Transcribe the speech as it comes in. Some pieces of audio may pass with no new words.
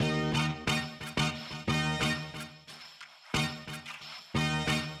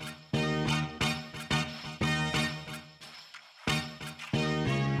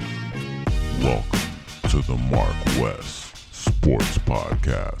to the Mark West Sports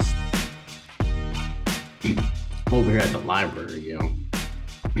Podcast. Over here at the library,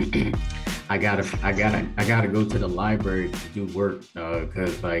 I gotta go to the library to do work,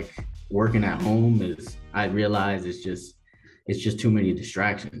 because like working at home I realize it's just too many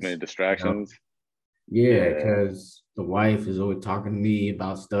distractions. Many distractions. Yeah, because the wife is always talking to me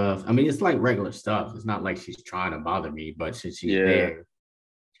about stuff. I mean, it's like regular stuff. It's not like she's trying to bother me, but since she's there,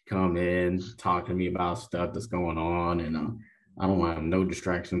 she come in, talk to me about stuff that's going on, and I don't have no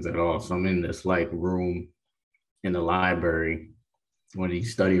distractions at all. So I'm in this like room in the library, one of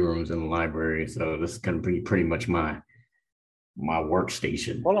these study rooms in the library. So this is gonna be pretty much my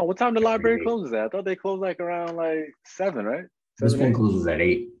workstation. Hold on, what time the library closes at? I thought they closed like around like 7, right? 7, this one closes at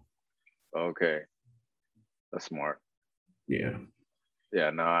 8. Okay. That's smart. Yeah. Yeah,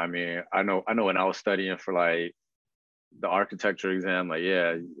 no, I mean, I know when I was studying for like the architecture exam, like,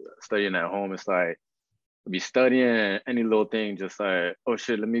 studying at home, it's like, be studying any little thing, just like, oh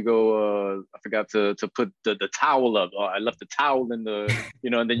shit, let me go, I forgot to put the towel up. Oh, I left the towel in the,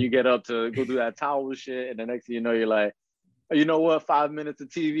 and then you get up to go do that towel shit. And the next thing you know, you're like, oh, you know what, 5 minutes of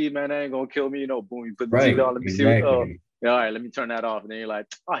TV, man, that ain't gonna kill me. Boom, you put the TV on, let me see what, all right, let me turn that off. And then you're like,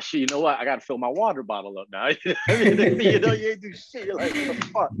 oh shit, you know what? I gotta fill my water bottle up now. You ain't do shit. You're like, what the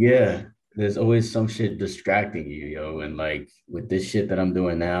fuck? Yeah, there's always some shit distracting you, and like with this shit that I'm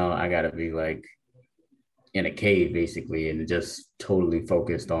doing now, I gotta be like in a cave basically and just totally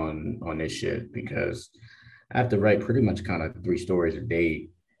focused on this shit, because I have to write pretty much kind of 3 stories a day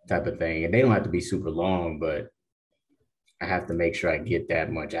type of thing. And they don't have to be super long, but I have to make sure I get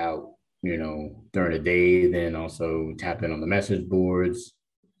that much out, during the day, then also tap in on the message boards,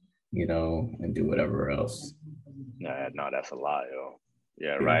 and do whatever else. No, that's a lot, yo.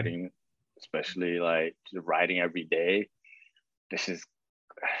 Yeah, writing, especially like writing every day. This is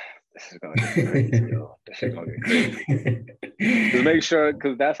gonna get crazy, yo. This shit gonna get crazy. Just make sure,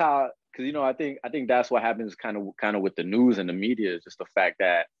 because I think that's what happens kind of with the news and the media, is just the fact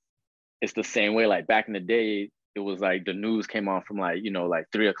that it's the same way. Like back in the day, it was like the news came on from like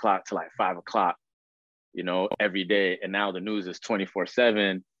 3 o'clock to like 5 o'clock, every day. And now the news is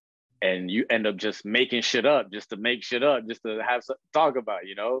 24/7, and you end up just making shit up just to make shit up, just to have something to talk about,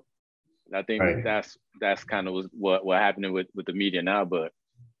 And I think that's kind of what happening with the media now. But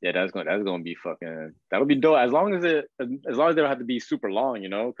yeah, that's gonna be fucking, that'll be dope, as long as they don't have to be super long,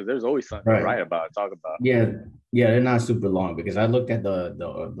 because there's always something to write about, talk about. Yeah, they're not super long, because I looked at the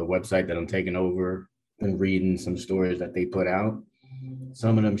website that I'm taking over and reading some stories that they put out.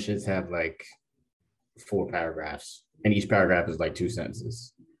 Some of them shits have like 4 paragraphs, and each paragraph is like 2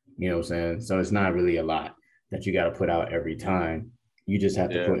 sentences. You know what I'm saying? So it's not really a lot that you got to put out every time. You just have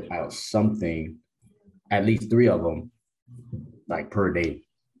to put out something, at least 3 of them, like per day,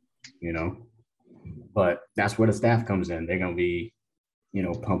 But that's where the staff comes in. They're going to be,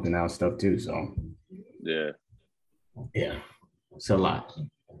 pumping out stuff too. So, yeah, it's a lot.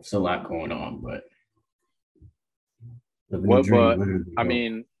 It's a lot going on, but. I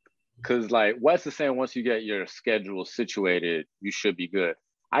mean, because like Wes is saying, once you get your schedule situated, you should be good.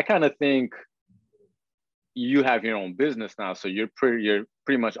 I kind of think you have your own business now, so you're pretty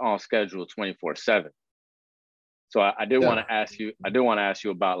much on schedule 24/7. So I did want to ask you. About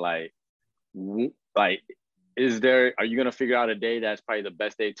are you gonna figure out a day that's probably the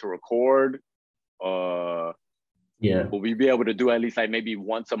best day to record? Yeah. Will we be able to do at least like maybe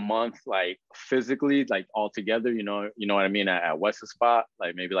once a month, like physically, like all together, you know what I mean, at West's spot,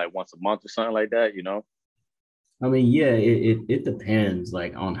 like maybe like once a month or something like that, I mean, yeah, it depends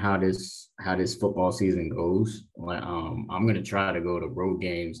like on how this football season goes. Like, I'm gonna try to go to road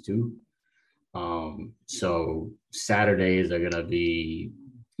games too. So Saturdays are gonna be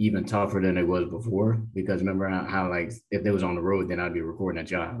even tougher than it was before, because remember how like if they was on the road, then I'd be recording at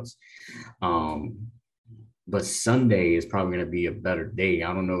your house. But Sunday is probably going to be a better day.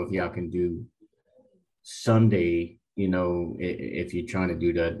 I don't know if y'all can do Sunday, if you're trying to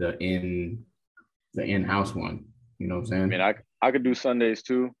do the in-house one. You know what I'm saying? I mean, I could do Sundays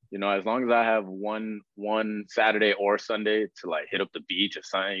too, as long as I have one Saturday or Sunday to like hit up the beach or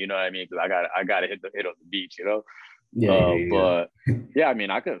something, you know what I mean? Because I got to hit up the beach, But yeah, I mean,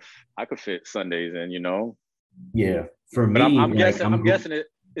 I could fit Sundays in, Yeah, for me, but I'm guessing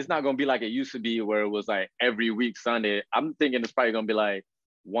it's not going to be like it used to be, where it was like every week Sunday. I'm thinking it's probably going to be like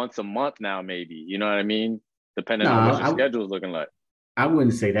once a month now, maybe. You know what I mean? Depending on what your schedule is looking like. I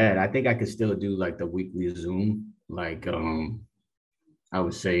wouldn't say that. I think I could still do like the weekly Zoom. Like, I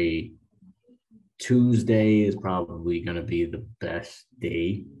would say Tuesday is probably going to be the best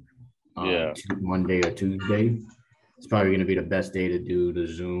day. Monday or Tuesday. it's probably going to be the best day to do the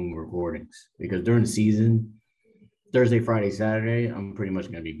Zoom recordings because during the season, Thursday, Friday, Saturday, I'm pretty much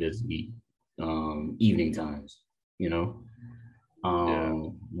going to be busy evening times, you know. Yeah.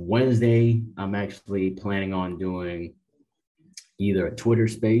 Wednesday, I'm actually planning on doing either a Twitter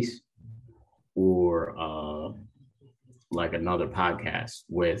space or like another podcast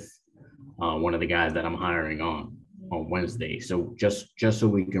with one of the guys that I'm hiring on Wednesday. So just so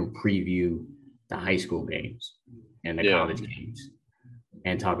we can preview the high school games and the college games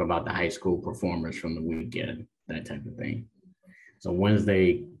and talk about the high school performers from the weekend, that type of thing. So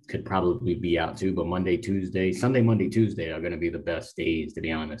Wednesday could probably be out too, but Monday, Tuesday are going to be the best days, to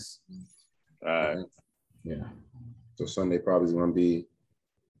be honest. Yeah. So Sunday probably is going to be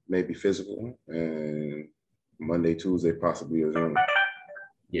maybe physical, and Monday, Tuesday possibly a Zoom.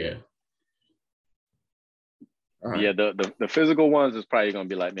 Yeah. Right. Yeah, the physical ones is probably going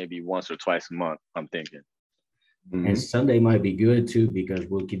to be like maybe once or twice a month, I'm thinking. Mm-hmm. And Sunday might be good too because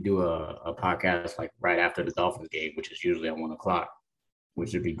we could do a podcast like right after the Dolphins game, which is usually at 1:00,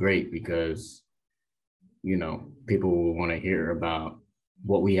 which would be great because, you know, people will want to hear about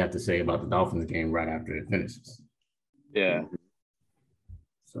what we have to say about the Dolphins game right after it finishes. Yeah.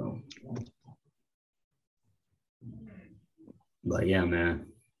 So, but yeah, man,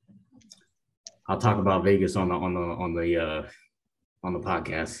 I'll talk about Vegas on the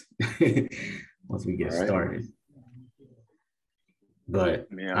podcast once we get started. But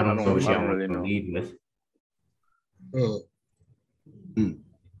I don't know what y'all really know. Lead with. Can't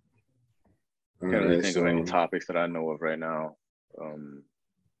really think of any topics that I know of right now.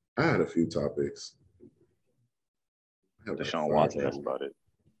 I had a few topics. Deshaun Watson, that's about it.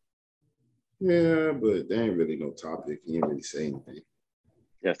 Yeah, but there ain't really no topic. He ain't really say anything.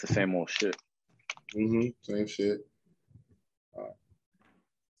 Yeah, it's the same old shit. Same shit. Well,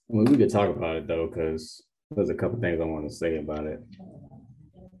 we could talk about it though, because there's a couple things I want to say about it.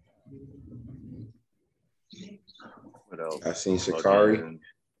 What else? I seen Sha'Carri.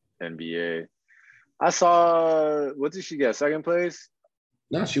 NBA. I saw, what did she get? Second place?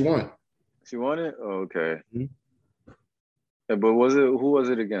 No, she won. She won it? Oh, okay. Mm-hmm. But who was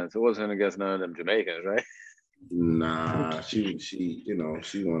it against? It wasn't against none of them Jamaicans, right? Nah, she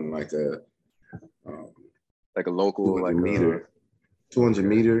won like a local 200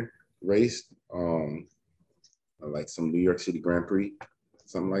 meter race, like some New York City Grand Prix,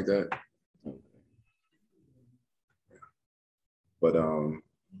 something like that. But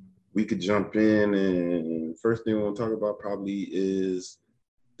we could jump in, and first thing we want to talk about probably is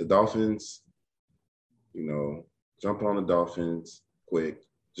the Dolphins. You know, jump on the Dolphins quick,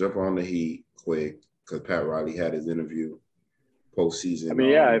 jump on the Heat quick, because Pat Riley had his interview postseason. I mean,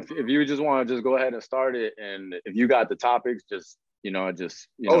 yeah, if you just want to just go ahead and start it, and if you got the topics, that's just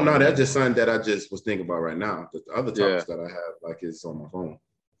something that I just was thinking about right now. The other topics that I have, like, it's on my phone.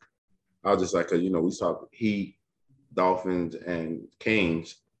 I was just like, we talk Heat, Dolphins, and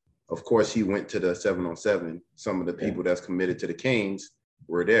Canes. Of course, he went to the 7-on-7. Some of the people that's committed to the Canes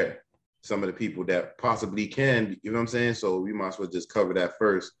were there. Some of the people that possibly can, you know what I'm saying? So we might as well just cover that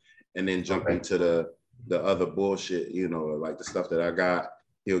first and then jump into the other bullshit, like the stuff that I got.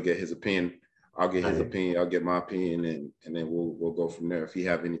 He'll get his opinion. I'll get his opinion. I'll get my opinion, and then we'll go from there. If he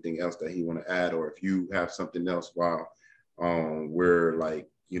have anything else that he want to add, or if you have something else while we're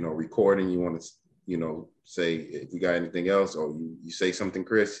recording, you want to say if you got anything else, or you say something,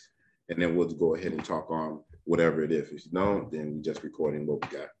 Chris, and then we'll go ahead and talk on whatever it is. If you don't, then we just recording what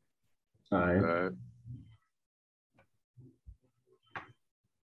we got. All right.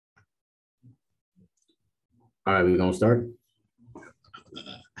 All right, we're gonna start.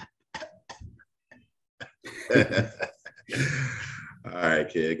 All right,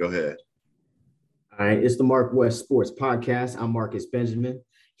 kid, go ahead. All right, it's the Mark West Sports Podcast. I'm Marcus Benjamin.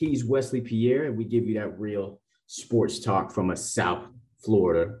 He's Wesley Pierre, and we give you that real sports talk from a South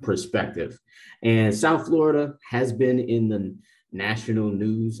Florida perspective. And South Florida has been in the national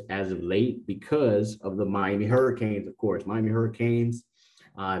news as of late because of the Miami Hurricanes, of course. Miami Hurricanes,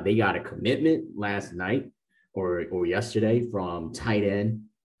 they got a commitment last night or yesterday from tight end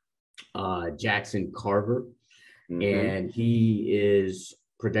Jackson Carver. Mm-hmm. And he is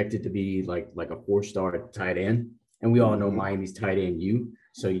projected to be like a 4-star tight end. And we all know Miami's tight end you.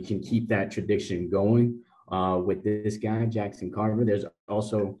 So you can keep that tradition going with this guy, Jackson Carver. There's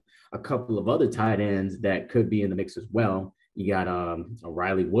also a couple of other tight ends that could be in the mix as well. You got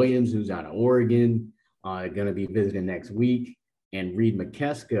Riley Williams, who's out of Oregon, going to be visiting next week. And Reed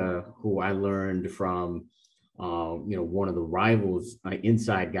McKeska, who I learned from, one of the rivals,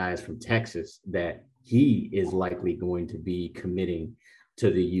 inside guys from Texas, that he is likely going to be committing to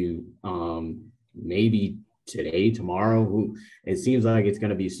the U, maybe today, tomorrow. It seems like it's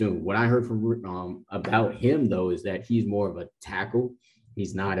going to be soon. What I heard from about him though is that he's more of a tackle.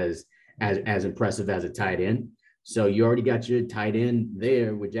 He's not as impressive as a tight end. So you already got your tight end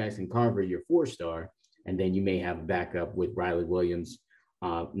there with Jackson Carver, your 4-star, and then you may have a backup with Riley Williams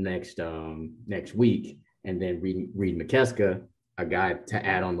next week, and then Reed McKeska, a guy to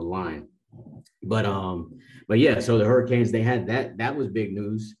add on the line. But yeah, so the Hurricanes, they had that was big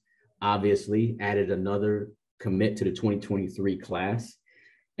news. Obviously, added another commit to the 2023 class,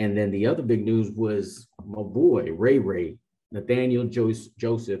 and then the other big news was my boy Ray Nathaniel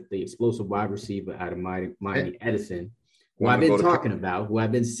Joseph, the explosive wide receiver out of Miami Edison, who I've been talking about, who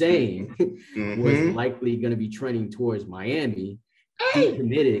I've been saying was likely going to be trending towards Miami. He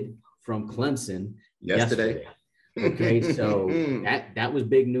committed from Clemson yesterday. Okay, so that was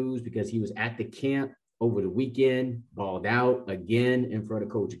big news because he was at the camp over the weekend, balled out again in front of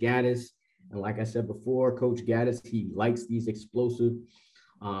Coach Gaddis. And like I said before, Coach Gaddis, he likes these explosive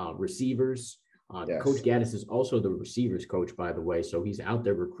receivers. Yes. Coach Gaddis is also the receivers coach, by the way. So he's out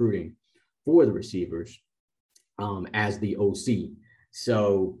there recruiting for the receivers as the OC.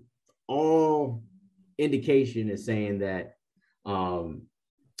 So all indication is saying that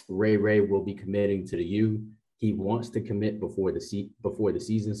Ray will be committing to the U. He wants to commit before the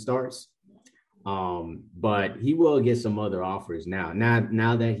season starts. But he will get some other offers now.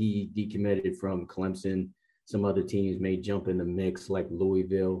 Now that he decommitted from Clemson, some other teams may jump in the mix like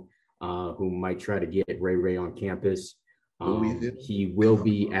Louisville. Who might try to get Ray on campus. He will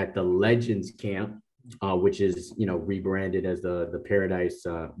be at the Legends Camp, which is, rebranded as the Paradise,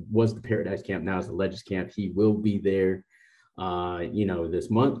 was the Paradise Camp, now it's the Legends Camp. He will be there,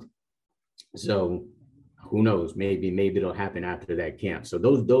 this month. So who knows? Maybe it'll happen after that camp. So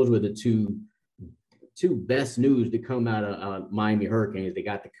those were the two best news to come out of Miami Hurricanes. They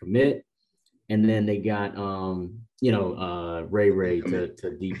got the commit, and then they got Ray to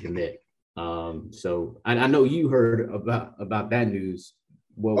decommit. So I know you heard about that news.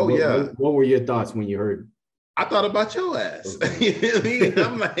 What were your thoughts when you heard? I thought about your ass. You know what I mean?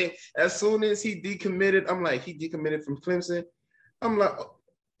 I'm like, as soon as he decommitted, he decommitted from Clemson. I'm like,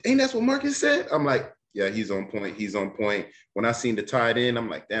 ain't that's what Marcus said? I'm like, yeah, he's on point. He's on point. When I seen the tight end, I'm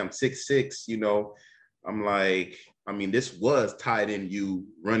like, damn, 6'6", I'm like, this was tight end you,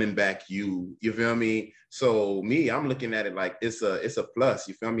 running back you feel me? So I'm looking at it like it's a plus,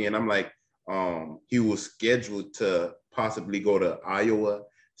 you feel me? And I'm like, he was scheduled to possibly go to Iowa.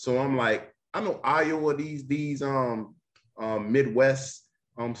 So I'm like, I know Iowa, these Midwest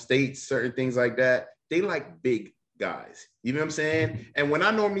states, certain things like that, they like big guys. You know what I'm saying? And when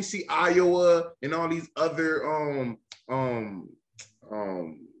I normally see Iowa and all these other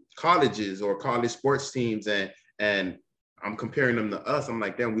colleges or college sports teams and I'm comparing them to us, I'm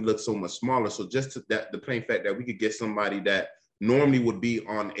like, damn, we look so much smaller. So just to the plain fact that we could get somebody that normally would be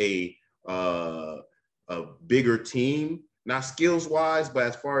on a bigger team, not skills wise, but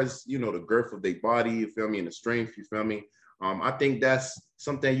as far as, the girth of their body, you feel me, and the strength, you feel me? I think that's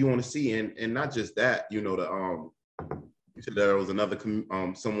something you want to see. And not just that, you said there was another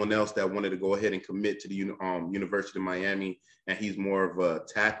someone else that wanted to go ahead and commit to the University of Miami, and he's more of a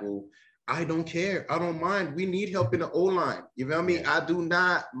tackle. I don't care. I don't mind. We need help in the O-line. You feel me? I do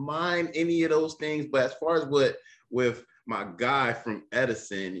not mind any of those things. But as far as with my guy from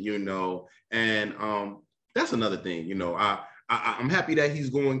Edison, and that's another thing. I'm happy that he's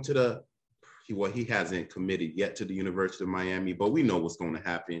going to he hasn't committed yet to the University of Miami, but we know what's going to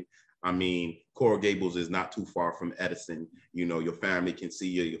happen. Coral Gables is not too far from Edison. Your family can see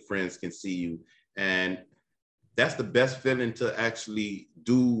you, your friends can see you. And that's the best feeling, to actually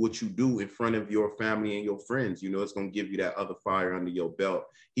do what you do in front of your family and your friends. It's going to give you that other fire under your belt.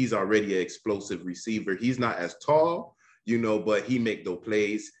 He's already an explosive receiver. He's not as tall, but he make those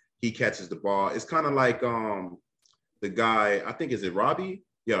plays. He catches the ball. It's kind of like the guy, I think, is it Robbie?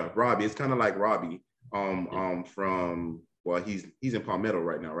 Yeah, Robbie. It's kind of like Robbie from, well, he's in Palmetto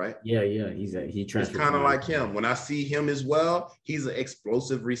right now, right? Yeah. He transferred. It's kind of like him. When I see him as well, he's an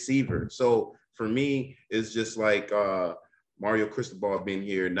explosive receiver. So for me, it's just like Mario Cristobal been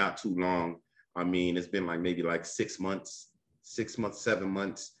here not too long. It's been maybe 6 months, 7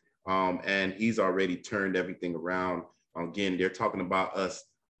 months. And he's already turned everything around. Again, they're talking about us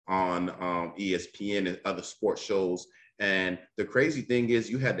on ESPN and other sports shows. And the crazy thing is,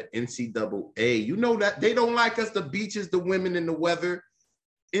 you had the NCAA. That they don't like us, the beaches, the women, and the weather.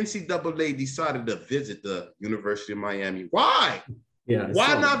 NCAA decided to visit the University of Miami. Why? Yeah.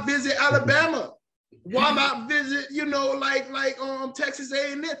 Why not visit Alabama? Why not visit, Texas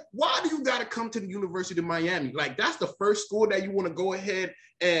A&M? Why do you got to come to the University of Miami? That's the first school that you want to go ahead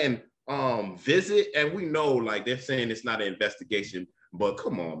and visit, and we know like they're saying it's not an investigation, but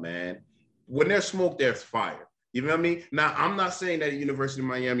come on, man. When there's smoke, there's fire. You know what I mean? Now, I'm not saying that the University of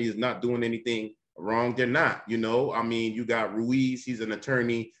Miami is not doing anything wrong. They're not, you know. I mean, you got Ruiz, he's an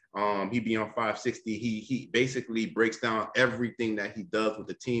attorney. He be on 560. He basically breaks down everything that he does with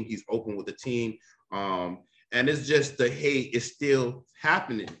the team. He's open with the team. And it's just the hate is still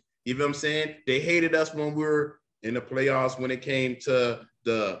happening. You know what I'm saying? They hated us when we were in the playoffs when it came to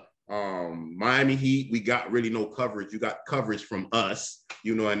the Miami Heat. We got really no coverage. You got coverage from us,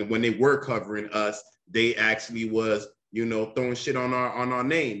 you know, and when they were covering us, they actually was, you know, throwing shit on our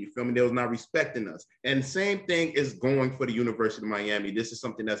name. You feel me? They was not respecting us. And same thing is going for the University of Miami. This is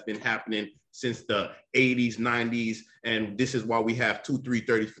something that's been happening since the 80s, 90s, and this is why we have 2, 3,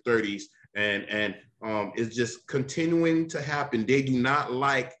 30 for 30s. And it's just continuing to happen. They do not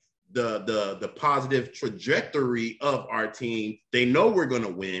like the positive trajectory of our team. They know we're going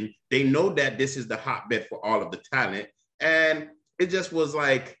to win. They know that this is the hotbed for all of the talent. And it just was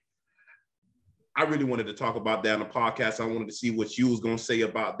like, I really wanted to talk about that on the podcast. I wanted to see what you was going to say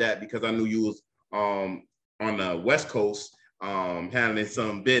about that because I knew you was on the West Coast handling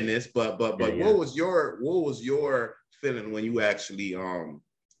some business. But yeah. What was your feeling when you actually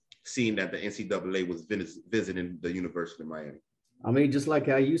seeing that the NCAA was visiting the University of Miami? I mean, just like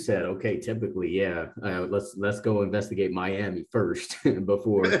how you said, okay, typically, yeah, let's go investigate Miami first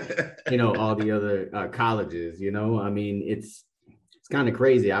before, you know, all the other colleges, you know. I mean, it's kind of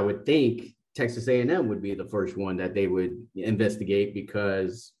crazy. I would think Texas A&M would be the first one that they would investigate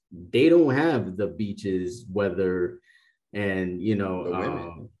because they don't have the beaches, weather, and, you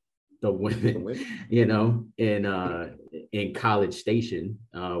know, the women, you know, in College Station,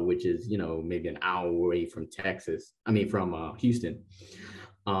 which is, you know, maybe an hour away from from Houston.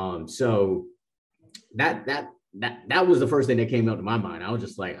 So that was the first thing that came up to my mind. I was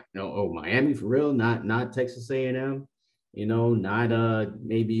just like, oh, Miami for real, not Texas A&M, you know, not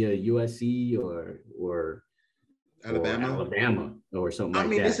maybe a USC or Alabama or something like that. I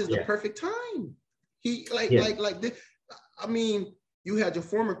mean, this is the perfect time. He like this. I mean, you had your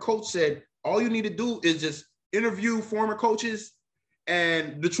former coach said, all you need to do is just interview former coaches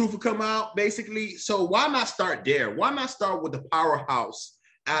and the truth will come out, basically. So why not start there? Why not start with the powerhouse,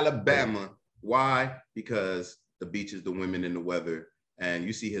 Alabama? Why? Because the beaches, the women, and the weather. And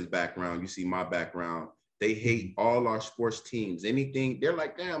you see his background. You see my background. They hate all our sports teams. Anything, they're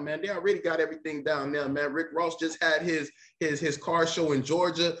like, damn, man, they already got everything down there, man. Rick Ross just had his car show in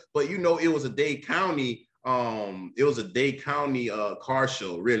Georgia, but, you know, it was a Dade County car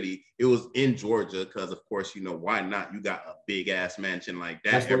show, really. It was in Georgia because, of course, you know, why not? You got a big ass mansion like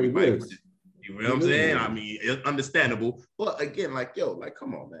that. That's everybody was just, you know what I'm saying? I mean, it's understandable. But again, like, yo, like,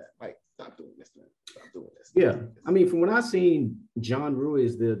 come on, man. Like, stop doing this, man. Stop doing this. Yeah. I mean, from what I've seen, John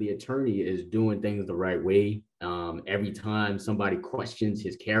Ruiz, the attorney, is doing things the right way. Every time somebody questions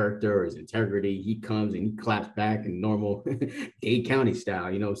his character or his integrity, he comes and he claps back in normal Dade County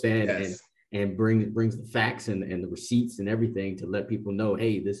style, you know what I'm saying? Yes. And brings the facts and the receipts and everything to let people know,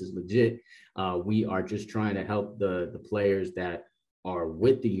 hey, this is legit. We are just trying to help the players that are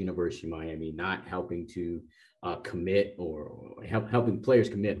with the University of Miami, not helping to commit or helping players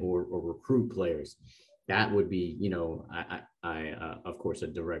commit or recruit players. That would be, you know, I of course, a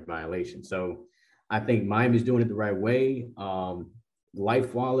direct violation. So I think Miami's doing it the right way.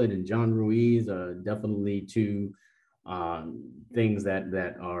 Life Wallet and John Ruiz are definitely two things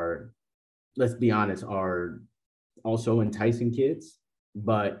that are, let's be honest, are also enticing kids,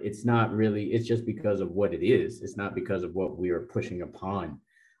 but it's not really, it's just because of what it is. It's not because of what we are pushing upon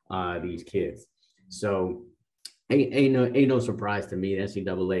these kids. So ain't no surprise to me. The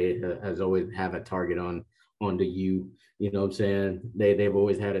NCAA has always have a target on the U. You know what I'm saying? They've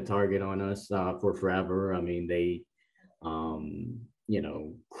always had a target on us for forever. I mean, they, you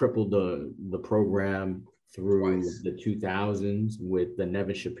know, crippled the program through the 2000s with the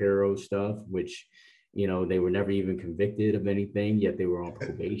Nevin Shapiro stuff, which, you know, they were never even convicted of anything, yet they were on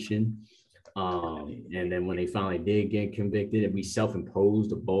probation. And then when they finally did get convicted, we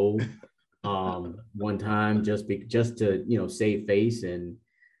self-imposed a bowl one time just to, you know, save face. And,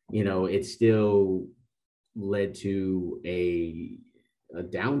 you know, it still led to a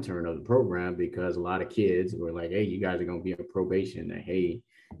downturn of the program because a lot of kids were like, hey, you guys are going to be on probation. And, hey,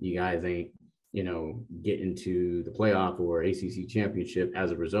 you guys ain't, you know, get into the playoff or ACC championship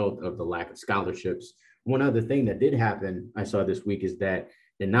as a result of the lack of scholarships. One other thing that did happen, I saw this week, is that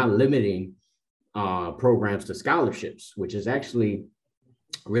they're not limiting programs to scholarships, which is actually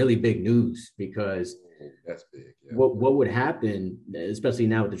really big news because that's big. Yeah. What would happen, especially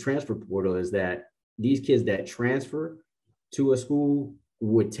now with the transfer portal, is that these kids that transfer to a school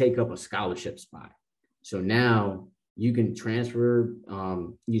would take up a scholarship spot. So now you can transfer.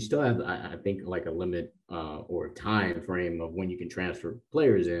 You still have, I think, like a limit or time frame of when you can transfer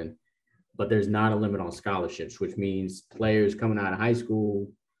players in, but there's not a limit on scholarships, which means players coming out of high school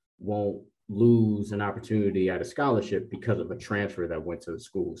won't lose an opportunity at a scholarship because of a transfer that went to the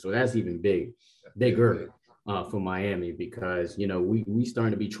school. So that's even bigger for Miami, because, you know, we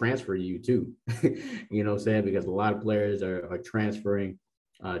starting to be transfer you too, you know what I'm saying? Because a lot of players are transferring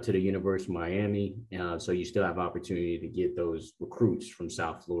to the University of Miami. So you still have opportunity to get those recruits from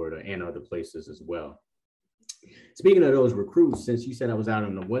South Florida and other places as well. Speaking of those recruits, since you said I was out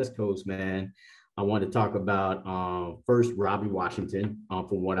on the West Coast, man, I want to talk about first Robbie Washington,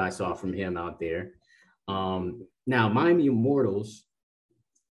 from what I saw from him out there. Now, Miami Immortals,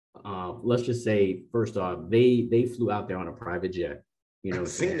 let's just say, first off, they flew out there on a private jet. You know,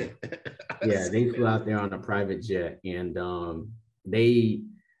 yeah, they flew out there on a private jet, and they,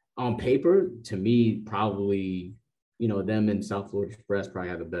 on paper, to me, probably, you know, them and South Florida Express probably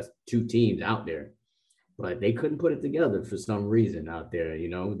have the best two teams out there. But they couldn't put it together for some reason out there. You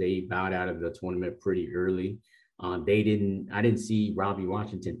know, they bowed out of the tournament pretty early. I didn't see Robbie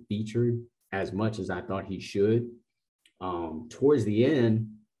Washington featured as much as I thought he should. Towards the end,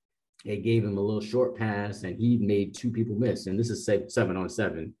 they gave him a little short pass and he made two people miss. And this is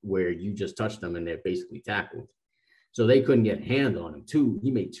 7-on-7 where you just touch them and they're basically tackled. So they couldn't get a hand on him.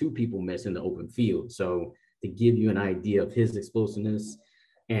 He made two people miss in the open field. So to give you an idea of his explosiveness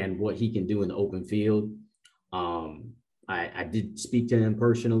and what he can do in the open field, I did speak to him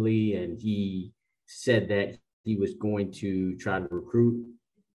personally, and he said that he was going to try to recruit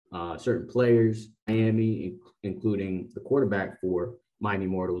certain players, Miami, including the quarterback for Miami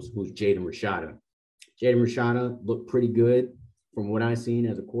Immortals, who's Jaden Rashada. Jaden Rashada looked pretty good from what I've seen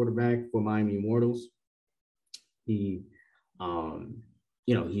as a quarterback for Miami Immortals. He,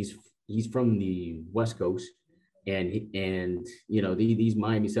 you know, he's from the West Coast. And you know, these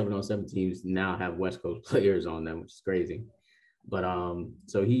Miami 7-on-7 teams now have West Coast players on them, which is crazy. But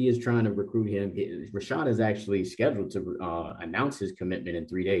so he is trying to recruit him. Rashad is actually scheduled to announce his commitment in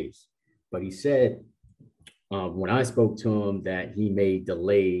 3 days. But he said when I spoke to him that he may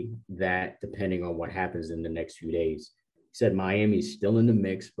delay that depending on what happens in the next few days. He said Miami's still in the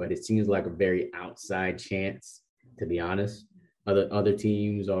mix, but it seems like a very outside chance, to be honest. Other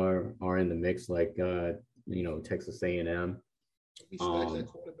teams are in the mix, like you know, Texas A&M. He stacks that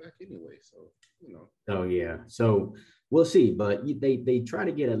quarterback anyway, so, you know. Oh, yeah. So we'll see. But they try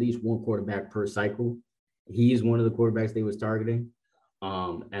to get at least one quarterback per cycle. He's one of the quarterbacks they was targeting,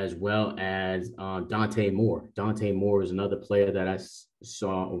 as well as Dante Moore. Dante Moore is another player that I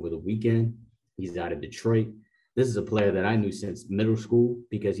saw over the weekend. He's out of Detroit. This is a player that I knew since middle school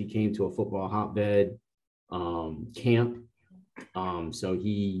because he came to a football hotbed camp. So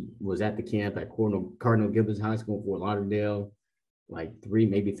he was at the camp at Cardinal Gibbons High School in Fort Lauderdale, like 4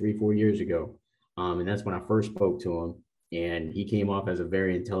 years ago. And that's when I first spoke to him. And he came off as a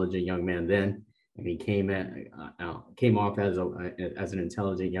very intelligent young man then, and he came off as an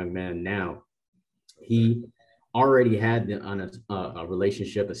intelligent young man now. He already had a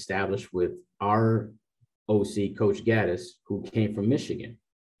relationship established with our OC, Coach Gaddis, who came from Michigan.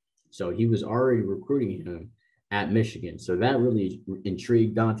 So he was already recruiting him at Michigan. So that really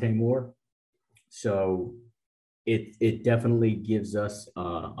intrigued Dante Moore. So it definitely gives us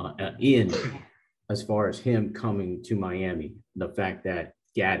an in as far as him coming to Miami, the fact that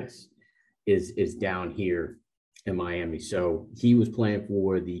Gaddis is down here in Miami. So he was playing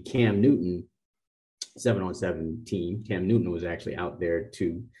for the Cam Newton 7-on-7 team. Cam Newton was actually out there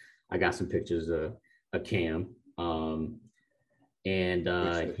too. I got some pictures of Cam.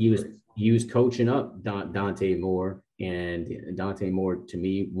 He was coaching up Dante Moore, and Dante Moore, to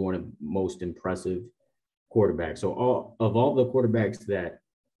me, one of the most impressive quarterbacks. So all the quarterbacks that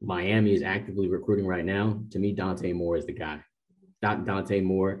Miami is actively recruiting right now, to me, Dante Moore is the guy. Dante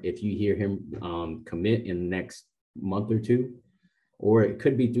Moore, if you hear him commit in the next month or two, or it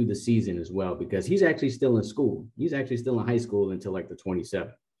could be through the season as well, because he's actually still in school. He's actually still in high school until like the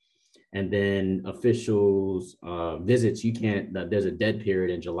 27th. And then officials visits, there's a dead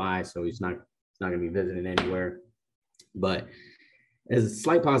period in July, so he's not going to be visiting anywhere. But there's a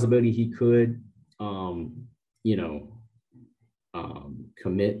slight possibility he could,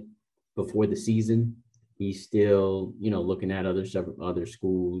 commit before the season. He's still, looking at other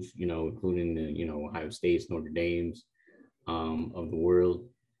schools, including the, Ohio State's, Notre Dame's of the world.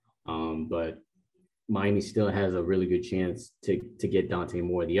 But Miami still has a really good chance to get Dante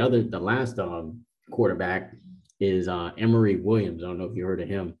Moore. The last quarterback is Emory Williams. I don't know if you heard of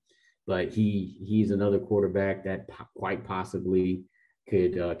him, but he's another quarterback that quite possibly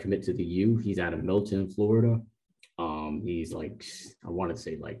could commit to the U. He's out of Milton, Florida. He's like, I want to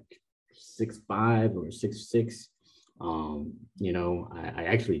say like 6'5" or 6'6". I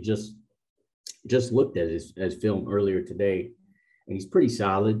actually just looked at his film earlier today, and he's pretty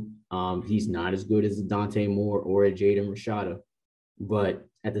solid. He's not as good as Dante Moore or a Jaden Rashada, but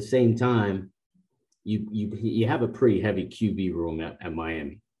at the same time, you have a pretty heavy QB room at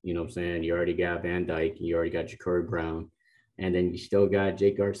Miami. You know what I'm saying? You already got Van Dyke, you already got Ja'Cory Brown, and then you still got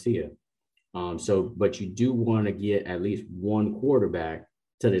Jake Garcia. But you do want to get at least one quarterback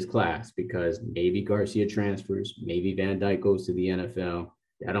to this class, because maybe Garcia transfers, maybe Van Dyke goes to the NFL.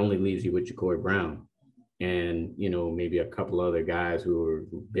 That only leaves you with Ja'Cory Brown, and maybe a couple other guys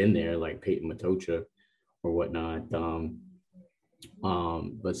who've been there, like Peyton Matocha or whatnot.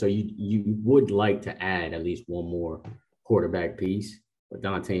 But so you would like to add at least one more quarterback piece. But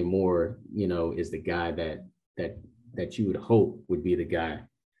Dante Moore, is the guy that you would hope would be the guy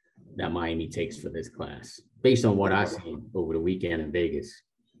that Miami takes for this class, based on what I've seen over the weekend in Vegas.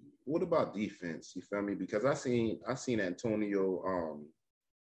 What about defense? You feel me? Because I seen Antonio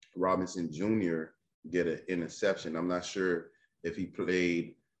Robinson Jr. get an interception. I'm not sure if he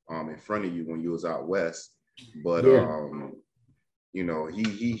played in front of you when you was out west, but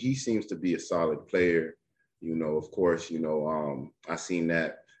he seems to be a solid player. Of course, I seen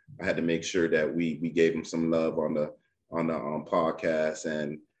that. I had to make sure that we gave him some love on the podcast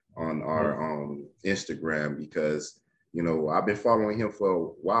and on our Instagram, because I've been following him for a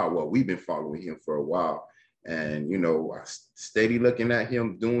while. Well, we've been following him for a while, and I steady looking at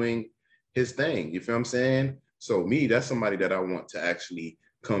him doing his thing. You feel what I'm saying? So that's somebody that I want to actually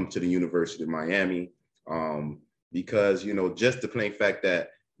come to the University of Miami, because just the plain fact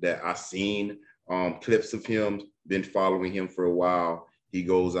that I seen clips of him, been following him for a while. He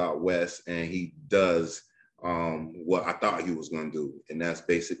goes out west and he does what I thought he was going to do, and that's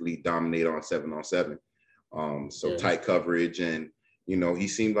basically dominate on 7-on-7. Tight coverage, and he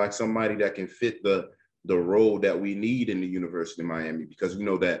seemed like somebody that can fit the role that we need in the University of Miami, because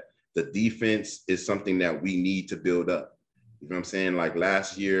that the defense is something that we need to build up. You know what I'm saying? Like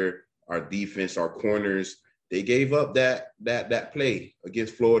last year, our defense, our corners, they gave up that play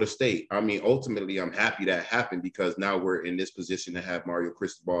against Florida State. I mean, ultimately, I'm happy that happened, because now we're in this position to have Mario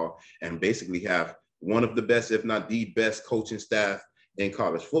Cristobal and basically have one of the best, if not the best, coaching staff in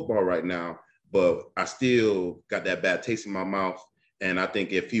college football right now. But I still got that bad taste in my mouth. And I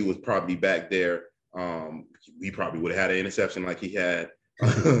think if he was probably back there, we probably would have had an interception like he had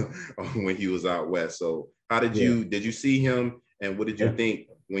when he was out west. So how did you see him, and what did you think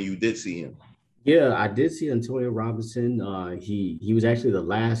when you did see him? Yeah, I did see Antonio Robinson. He was actually the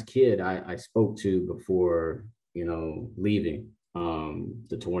last kid I spoke to before, leaving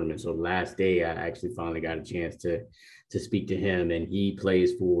the tournament. So last day, I actually finally got a chance to speak to him, and he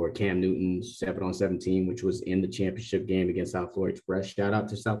plays for Cam Newton's 7-on-7 team, which was in the championship game against South Florida Express. Shout out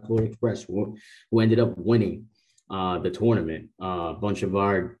to South Florida Express, who ended up winning the tournament. A bunch of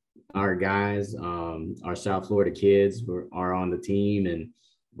our guys, our South Florida kids are on the team, and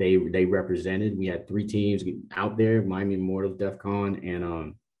they represented. We had 3 teams out there: Miami Immortals, DEF CON,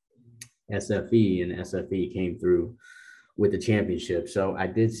 and SFE, and SFE came through with the championship. So I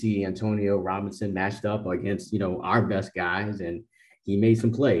did see Antonio Robinson matched up against, our best guys, and he made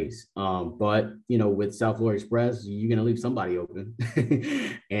some plays. But, with South Florida Express, you're going to leave somebody open.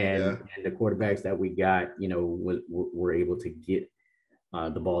 and the quarterbacks that we got, were able to get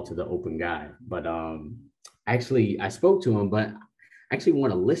the ball to the open guy. But actually, I spoke to him, but I actually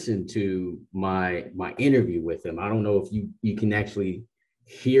want to listen to my interview with him. I don't know if you can actually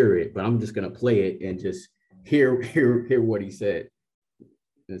hear it, but I'm just going to play it and just hear what he said.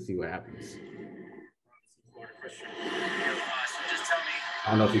 Let's see what happens.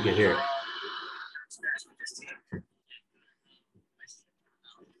 I don't know if you can hear it.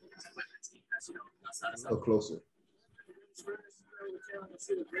 A little closer.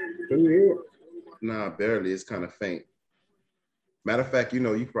 Can you hear it? Nah, barely. It's kind of faint. Matter of fact,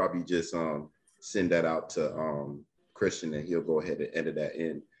 you probably just send that out to Christian, and he'll go ahead and edit that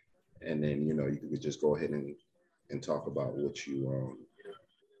in. And then, you could just go ahead and talk about what you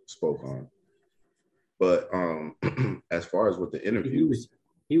spoke on. But as far as with the interview,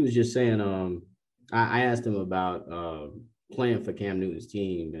 he was just saying, I asked him about playing for Cam Newton's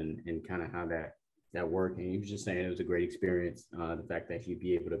team and kind of how that worked. And he was just saying it was a great experience. The fact that he'd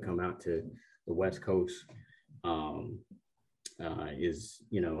be able to come out to the West Coast is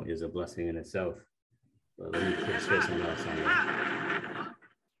a blessing in itself. But let me just say something else on that.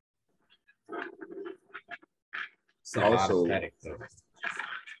 Also, yeah,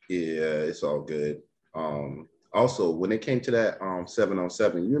 it's all good. Also, when it came to that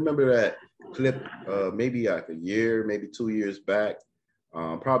 7-on-7, you remember that clip maybe like a year, maybe 2 years back,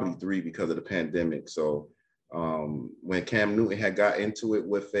 probably 3 because of the pandemic. So when Cam Newton had got into it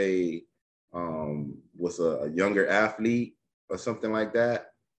with a younger athlete or something like that,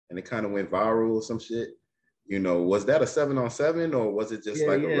 and it kind of went viral or some shit. You know, was that a 7-on-7 or was it just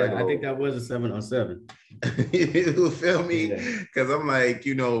like a regular? I think that was a 7-on-7. You feel me? Because Yeah. I'm like,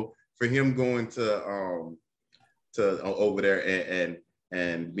 you know, for him going to over there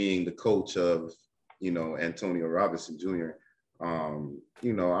and being the coach of, you know, Antonio Robinson Jr.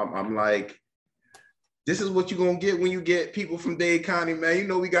 You know, I'm like, this is what you're gonna get when you get people from Dade County, man. You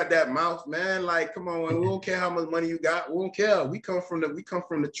know, we got that mouth, man. Like, come on, we don't care how much money you got. We don't care. We come from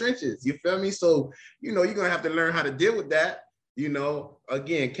the trenches. You feel me? So, you know, you're gonna have to learn how to deal with that. You know,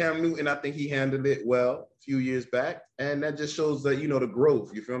 again, Cam Newton, I think he handled it well a few years back, and that just shows that, you know, the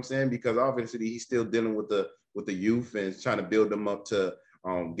growth. You feel what I'm saying? Because obviously he's still dealing with the youth and trying to build them up to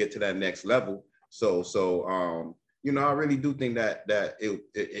get to that next level. So you know, I really do think that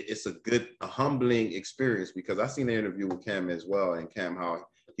it's a humbling experience, because I seen an interview with Cam as well, and Cam, how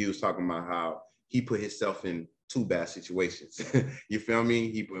he was talking about how he put himself in 2 bad situations. You feel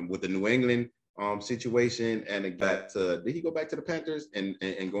me? He put with the New England situation, and it got to, did he go back to the Panthers? And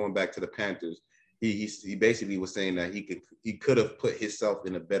going back to the Panthers, he basically was saying that he could have put himself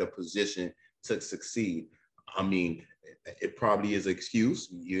in a better position to succeed. I mean, it probably is an excuse,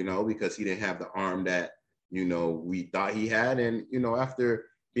 you know, because he didn't have the arm that, you know, we thought he had. And, you know, after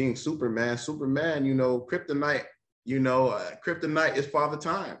being Superman, you know, kryptonite is Father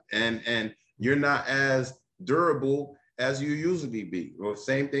Time, and you're not as durable as you usually be. Well,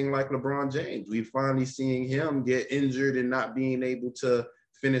 same thing like LeBron James. We finally seeing him get injured and not being able to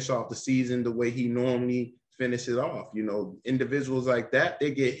finish off the season the way he normally finishes off. You know, individuals like that,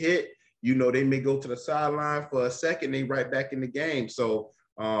 they get hit, you know, they may go to the sideline for a second, they right back in the game. So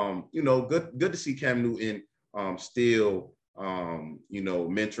you know, good to see Cam Newton still, you know,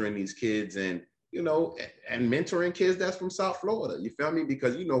 mentoring these kids, and, you know, and mentoring kids that's from South Florida. You feel me?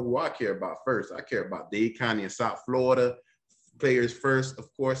 Because you know who I care about first. I care about Dade County and South Florida players first. Of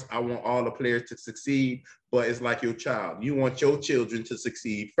course, I want all the players to succeed, but it's like your child. You want your children to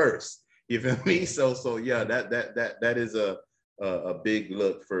succeed first. You feel me? So yeah, that is a big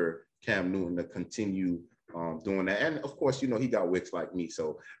look for Cam Newton to continue doing that. And of course, you know, he got wicks like me,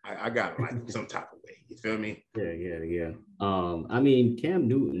 so I got like some type of way. You feel me? Yeah. I mean, Cam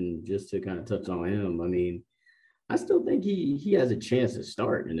Newton, just to kind of touch on him, I mean, I still think he has a chance to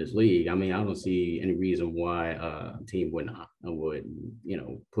start in this league. I mean, I don't see any reason why a team would, you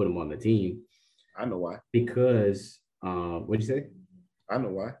know, put him on the team. I know why. Because what'd you say? I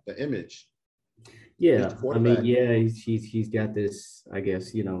know why. The image. Yeah, I mean, yeah, he's got this, I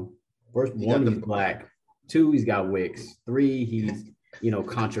guess, you know, first, one, he's black. 2, he's got wicks. 3, he's, you know,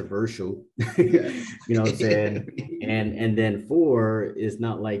 controversial. You know what I'm saying? And then 4, it's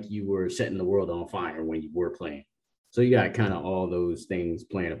not like you were setting the world on fire when you were playing. So you got kind of all those things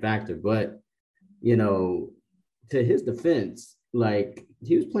playing a factor. But, you know, to his defense, like,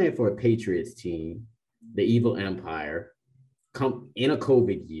 he was playing for a Patriots team, the Evil Empire, in a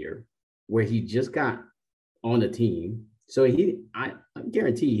COVID year where he just got on the team. So I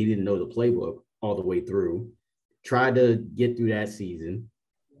guarantee he didn't know the playbook all the way through, tried to get through that season.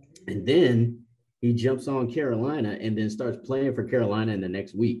 And then he jumps on Carolina and then starts playing for Carolina in the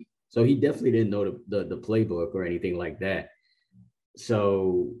next week. So he definitely didn't know the playbook or anything like that.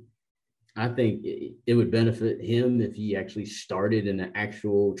 So I think it would benefit him if he actually started in an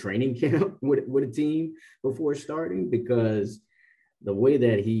actual training camp with a team before starting, because the way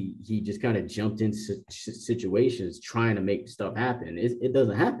that he just kind of jumped into situations trying to make stuff happen, it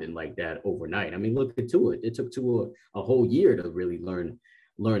doesn't happen like that overnight. I mean, look at Tua. It took Tua a whole year to really learn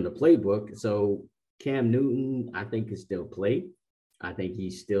the playbook. So Cam Newton, I think, can still play. I think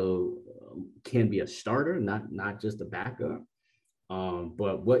he still can be a starter, not just a backup.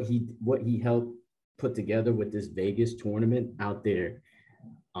 But what he helped put together with this Vegas tournament out there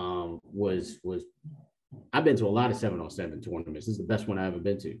was I've been to a lot of 7-on-7 tournaments. This is the best one I've ever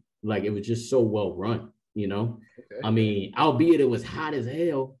been to. Like, it was just so well run, you know? Okay. I mean, albeit it was hot as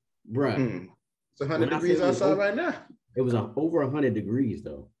hell, bruh. It's 100 degrees outside right now. It was over 100 degrees,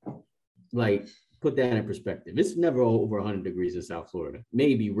 though. Like, put that in perspective. It's never over 100 degrees in South Florida.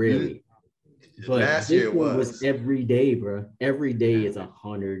 Maybe, rarely. But last year it was every day, bro. Every day is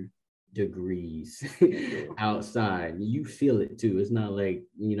 100 degrees outside. You feel it too. It's not like,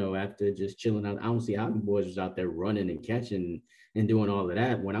 you know, after just chilling out. I don't see how the boys was out there running and catching and doing all of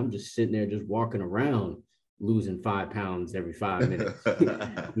that when I'm just sitting there just walking around losing 5 pounds every 5 minutes.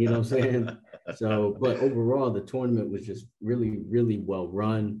 You know what I'm saying? So, but overall, the tournament was just really, really well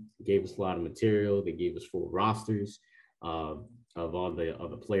run. It gave us a lot of material. They gave us full rosters of all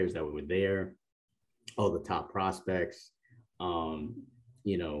the players that were there, all the top prospects.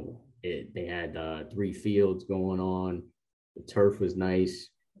 You know, they had 3 fields going on. The turf was nice.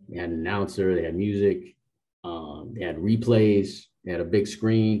 They had an announcer. They had music. They had replays. They had a big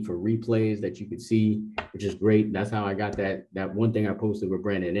screen for replays that you could see, which is great. That's how I got that one thing I posted with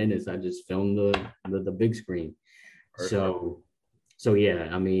Brandon Ennis. I just filmed the big screen. Perfect. So yeah,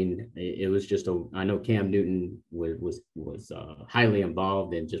 I mean, it was just I know Cam Newton was highly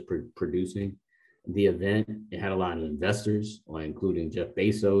involved in just producing the event. It had a lot of investors, including Jeff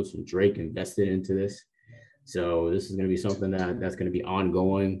Bezos and Drake invested into this. So this is going to be something that's going to be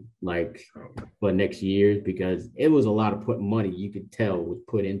ongoing, like for next year, because it was a lot of money you could tell was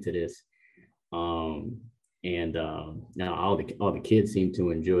put into this. Now all the kids seem to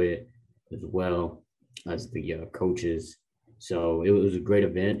enjoy it as well as the coaches. So it was a great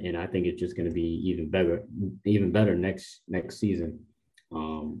event, and I think it's just going to be even better next season.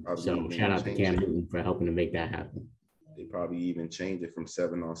 So shout out to Cam Newton for helping to make that happen. They probably even changed it from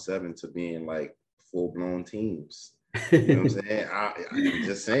 7-on-7 to being like full-blown teams. You know what I'm saying? I'm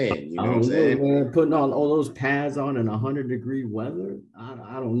just saying, you know what I'm saying? Man, putting all those pads on in 100-degree weather, I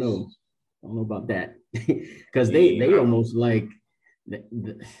don't know. I don't know about that. Because they almost like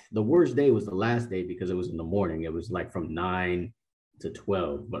the worst day was the last day because it was in the morning. It was like from 9 to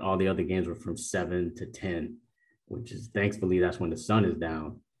 12, but all the other games were from 7 to 10, which is thankfully that's when the sun is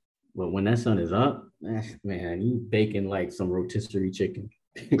down. But when that sun is up, man, you baking like some rotisserie chicken.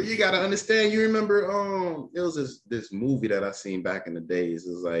 But you gotta understand, you remember it was this movie that I seen back in the days.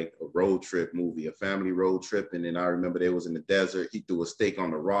 It was like a road trip movie, a family road trip. And then I remember they was in the desert. He threw a steak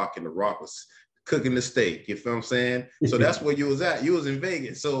on the rock and the rock was cooking the steak. You feel what I'm saying? So that's where you was at. You was in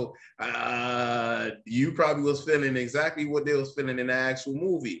Vegas. So you probably was feeling exactly what they was feeling in the actual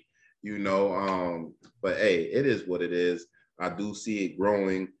movie, you know. But hey, it is what it is. I do see it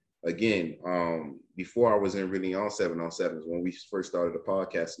growing. Again, before I wasn't really on 7-on-7s, when we first started the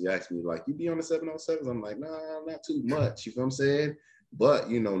podcast, you asked me, like, you be on the 7-on-7s? I'm like, nah, not too much. You feel what I'm saying? But,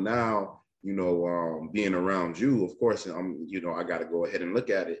 you know, now, you know, being around you, of course, you know, I got to go ahead and look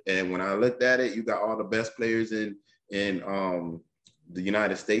at it. And when I looked at it, you got all the best players in the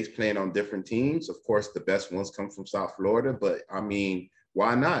United States playing on different teams. Of course, the best ones come from South Florida. But, I mean,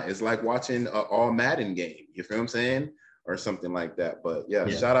 why not? It's like watching an all Madden game. You feel what I'm saying? Or something like that. But yeah,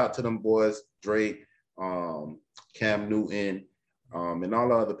 shout out to them boys, Drake, Cam Newton, and all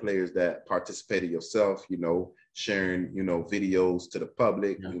the other players that participated yourself, you know, sharing, you know, videos to the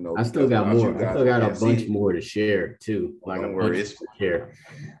public, you know. I still got more. I still got a bunch more to share too. Like don't worry, to share.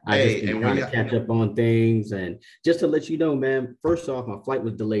 I just been trying to catch up on things. And just to let you know, man, first off, my flight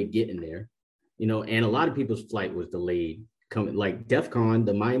was delayed getting there, you know, and a lot of people's flight was delayed coming. Like DEF CON,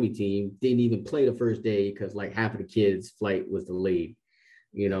 the Miami team didn't even play the first day because like half of the kids' flight was delayed,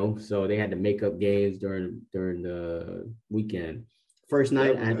 you know, so they had to make up games during the weekend. First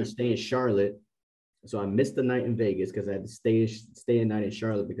night I had to stay in Charlotte, so I missed the night in Vegas because I had to stay a night in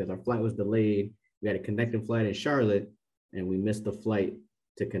Charlotte because our flight was delayed. We had a connecting flight in Charlotte and we missed the flight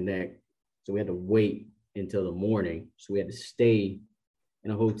to connect, so we had to wait until the morning. So we had to stay in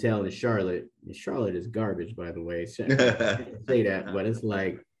a hotel in Charlotte. And Charlotte is garbage, by the way. So I can't say that, but it's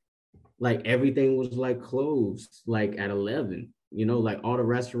like everything was like closed like at 11. You know, like all the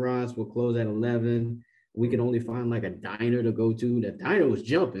restaurants were closed at 11. We could only find like a diner to go to. The diner was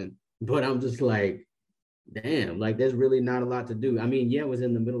jumping, but I'm just like, damn, like there's really not a lot to do. I mean, yeah, it was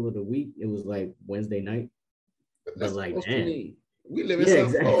in the middle of the week. It was like Wednesday night. But like, damn. We live in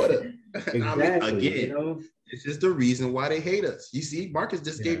South Florida. Exactly. I mean, again, you know? This is the reason why they hate us. You see, Marcus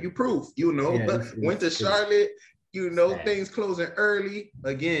just gave you proof, you know, went to Charlotte, you know, things closing early.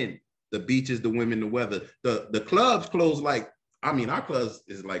 Again, the beaches, the women, the weather, the clubs close like, I mean, our clubs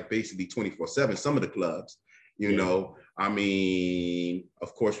is like basically 24/7. Some of the clubs, you know, I mean,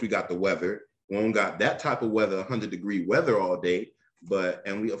 of course we got the weather. We don't got that type of weather, 100-degree weather all day. But,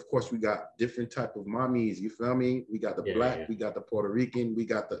 and we, of course, we got different type of mommies, you feel me? We got the black, we got the Puerto Rican, we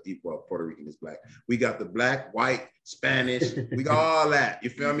got the, well, Puerto Rican is black. We got the black, white, Spanish, we got all that, you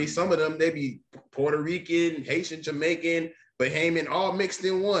feel me? Some of them, they be Puerto Rican, Haitian, Jamaican, Bahamian, all mixed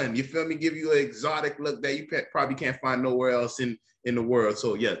in one, you feel me? Give you an exotic look that you probably can't find nowhere else in the world.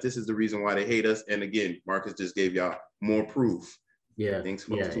 So yeah, this is the reason why they hate us. And again, Marcus just gave y'all more proof. Yeah. Things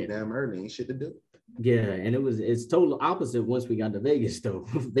close too damn early, ain't shit to do. Yeah, and it's total opposite once we got to Vegas though.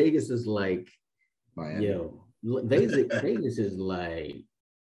 Vegas is like, Miami. Yo, Vegas is like,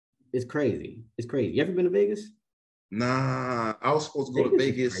 it's crazy. It's crazy. You ever been to Vegas? Nah, I was supposed to go to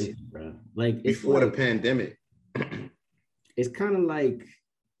Vegas crazy, like before the pandemic. It's kind of like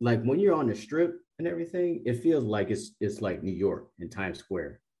when you're on the strip and everything, it feels like it's like New York in Times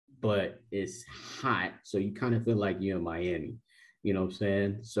Square, but it's hot, so you kind of feel like you're in Miami. You know what I'm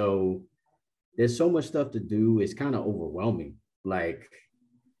saying? So there's so much stuff to do. It's kind of overwhelming, like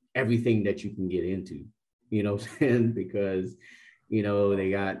everything that you can get into. You know what I'm saying? Because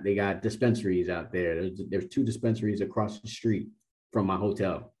they got dispensaries out there. There's 2 dispensaries across the street from my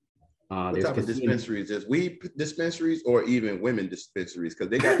hotel. What type of dispensaries? Is weed dispensaries or even women dispensaries? Because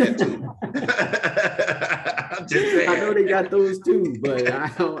they got that too. I know they got those too, but I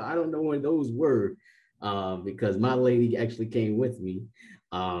don't know when those were, because my lady actually came with me,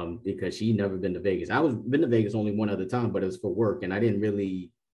 because she never been to Vegas. Been to Vegas only one other time, but it was for work, and I didn't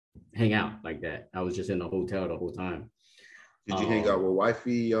really hang out like that. I was just in the hotel the whole time. Did you hang out with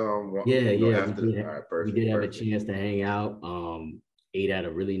wifey? Yeah. We did have a chance to hang out. Ate at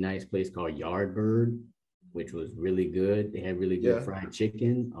a really nice place called Yardbird, which was really good. They had really good fried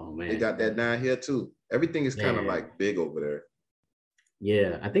chicken. Oh man, they got that down here too. Everything is kind of like big over there.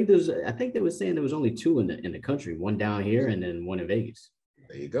 Yeah, I think they were saying there was only 2 in the country, one down here and then one in Vegas.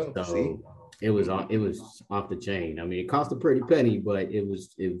 There you go. So see? it was off the chain. I mean, it cost a pretty penny, but it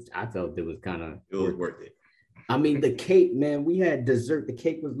was I felt it was kind of worth it. I mean, the cake, man, we had dessert. The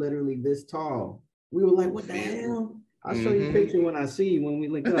cake was literally this tall. We were like, what the hell? I'll show you a picture when we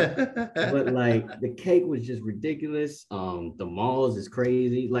link up. But like the cake was just ridiculous. The malls is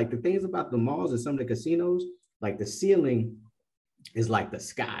crazy. Like the things about the malls and some of the casinos, like the ceiling is like the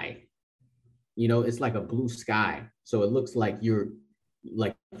sky. It's like a blue sky. So it looks like you're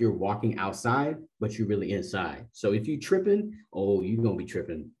walking outside, but you're really inside. So if you tripping, you're gonna be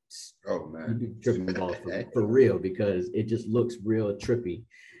tripping. Oh man, you be tripping balls for real, because it just looks real trippy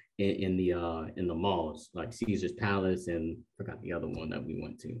in the malls, like Caesar's Palace, and I forgot the other one that we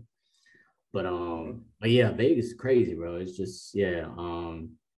went to. But yeah, Vegas is crazy, bro. It's just they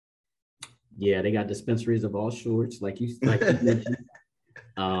got dispensaries of all sorts, like you mentioned.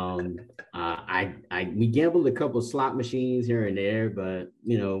 We gambled a couple of slot machines here and there, but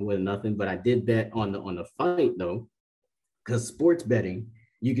with nothing. But I did bet on the fight though, because sports betting,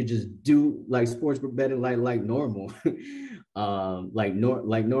 you could just do like sports betting like normal. Like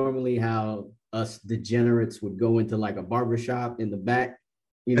normally how us degenerates would go into like a barbershop in the back,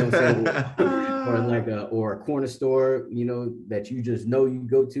 or a corner store, that you just you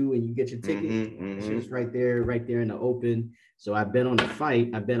go to and you get your ticket. It's just right there in the open. So I bet on the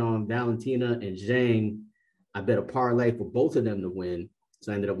fight. I bet on Valentina and Zhang. I bet a parlay for both of them to win.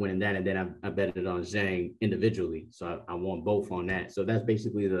 So I ended up winning that, and then I bet it on Zhang individually. So I won both on that. So that's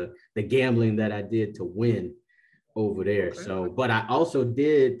basically the gambling that I did to win over there. Okay. So, but I also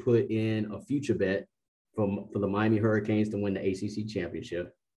did put in a future bet for the Miami Hurricanes to win the ACC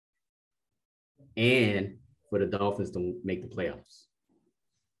championship, and for the Dolphins to make the playoffs.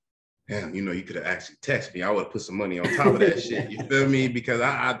 Damn, you could have actually texted me. I would have put some money on top of that shit. You feel me? Because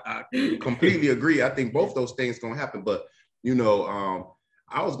I completely agree. I think both those things gonna happen. But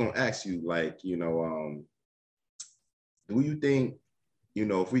I was gonna ask you, like, do you think,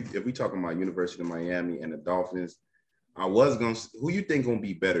 if we talking about University of Miami and the Dolphins, who you think gonna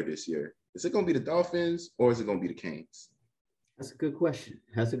be better this year? Is it gonna be the Dolphins or is it gonna be the Canes? That's a good question.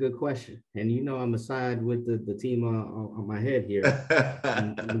 And I'm aside with the team on my head here.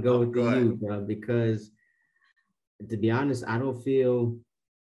 I'm gonna go with you, bro, because to be honest, I don't feel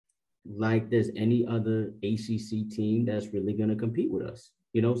like there's any other ACC team that's really gonna compete with us.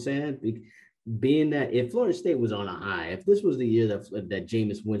 You know what I'm saying? Being that if Florida State was on a high, if this was the year that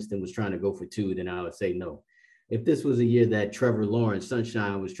Jameis Winston was trying to go for 2, then I would say no. If this was a year that Trevor Lawrence,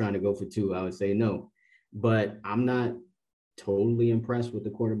 Sunshine, was trying to go for 2, I would say no. But I'm not totally impressed with the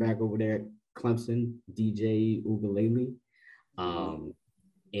quarterback over there at Clemson, DJ Uiagalelei.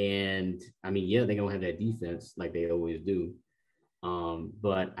 And I mean, they're gonna have that defense like they always do.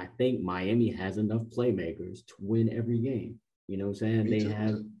 But I think Miami has enough playmakers to win every game. You know what I'm saying?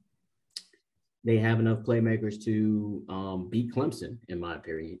 They have enough playmakers to beat Clemson, in my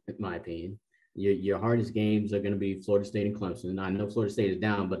opinion. Your hardest games are going to be Florida State and Clemson. I know Florida State is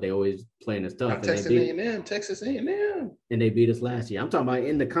down, but they always playing us tough. Texas A&M. And they beat us last year. I'm talking about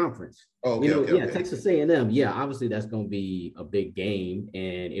in the conference. Oh, okay, okay. Texas A&M. Yeah, obviously that's going to be a big game.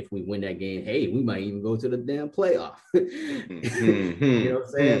 And if we win that game, hey, we might even go to the damn playoff. You know what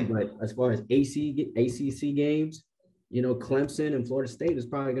I'm saying? But as far as ACC games, Clemson and Florida State is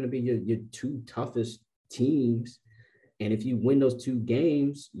probably going to be your 2 toughest teams. And if you win those 2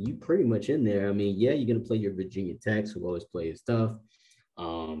 games, you pretty much in there. I mean, you're going to play your Virginia Techs, who always plays tough.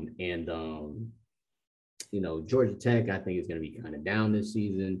 Georgia Tech, I think, is going to be kind of down this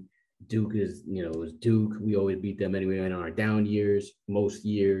season. Duke is Duke. We always beat them anyway in our down years, most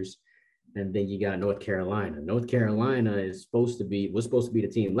years. And then you got North Carolina. North Carolina was supposed to be the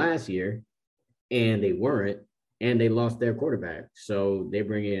team last year, and they weren't, and they lost their quarterback. So they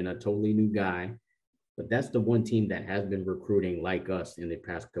bring in a totally new guy. But that's the one team that has been recruiting like us in the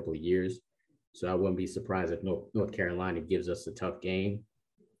past couple of years. So I wouldn't be surprised if North Carolina gives us a tough game.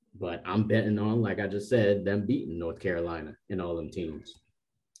 But I'm betting on, like I just said, them beating North Carolina and all them teams.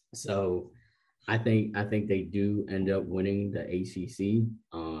 So I think they do end up winning the ACC.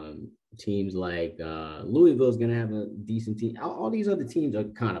 Teams like Louisville is going to have a decent team. All these other teams are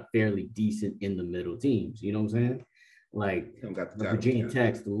kind of fairly decent in the middle teams. You know what I'm saying? Like the Virginia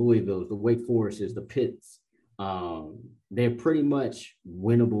Techs, the Louisvilles, the Wake Forests, the Pitts. They're pretty much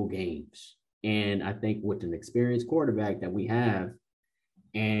winnable games. And I think with an experienced quarterback that we have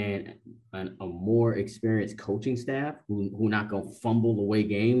and a more experienced coaching staff who not going to fumble away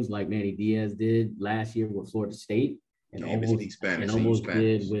games like Manny Diaz did last year with Florida State and almost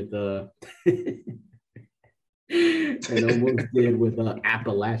did with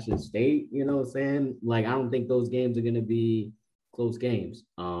Appalachian State, you know what I'm saying? Like, I don't think those games are going to be close games.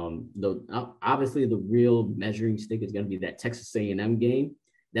 Obviously the real measuring stick is going to be that Texas A&M game.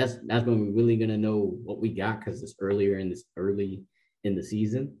 That's when we're really going to know what we got, because it's early in the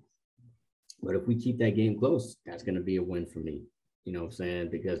season. But if we keep that game close, that's going to be a win for me. You know what I'm saying?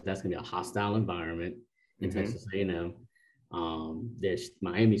 Because that's going to be a hostile environment in Texas A&M.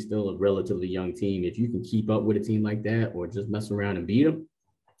 Miami's still a relatively young team. If you can keep up with a team like that or just mess around and beat them,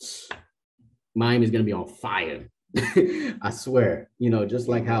 Miami's going to be on fire. I swear, just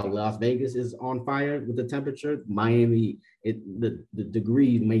like how Las Vegas is on fire with the temperature, Miami, the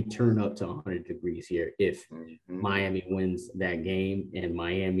degrees may turn up to 100 degrees here if Miami wins that game. And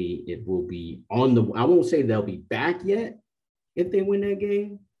Miami, it will be I won't say they'll be back yet if they win that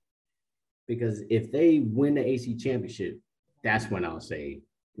game, because if they win the AC championship, that's when I'll say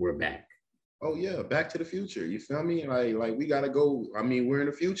we're back. Oh yeah, back to the future. You feel me? Like we gotta go. I mean, we're in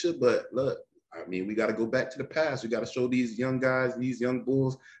the future, but look, I mean, we got to go back to the past. We got to show these young guys, these young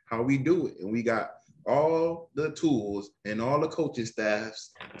bulls, how we do it. And we got all the tools and all the coaching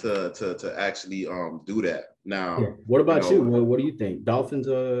staffs to actually do that. Now, what about you? What do you think? Dolphins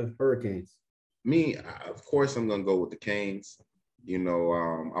or Hurricanes? Me, of course, I'm gonna go with the Canes.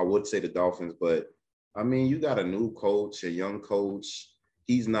 I would say the Dolphins, but I mean, you got a new coach, a young coach.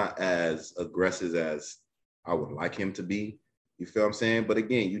 He's not as aggressive as I would like him to be. You feel what I'm saying? But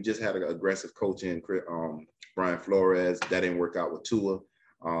again, you just had an aggressive coach in Brian Flores. That didn't work out with Tua.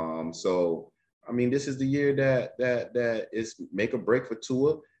 So, I mean, this is the year that is make or break for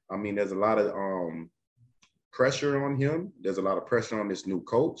Tua. I mean, there's a lot of pressure on him. There's a lot of pressure on this new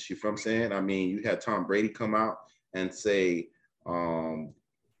coach. You feel what I'm saying? I mean, you had Tom Brady come out and say,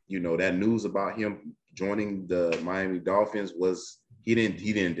 that news about him joining the Miami Dolphins was he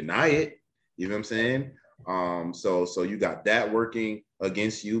didn't deny it. You know what I'm saying? So you got that working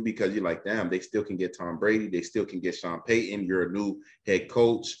against you, because you're like, damn, they still can get Tom Brady. They still can get Sean Payton. You're a new head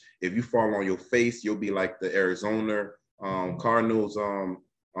coach. If you fall on your face, you'll be like the Arizona Cardinals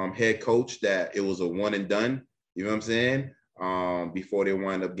head coach that it was a one and done. You know what I'm saying? Before they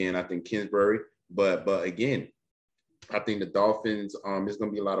wind up getting, I think, Kingsbury. But again, I think the Dolphins, there's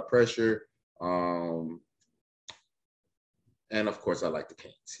going to be a lot of pressure. And of course, I like the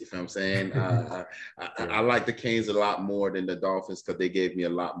Canes. You know what I'm saying? I like the Canes a lot more than the Dolphins, because they gave me a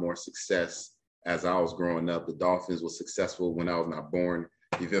lot more success as I was growing up. The Dolphins were successful when I was not born.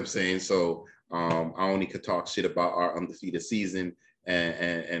 You know what I'm saying? So I only could talk shit about our undefeated season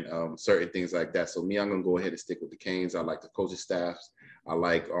and certain things like that. So I'm going to go ahead and stick with the Canes. I like the coaching staffs. I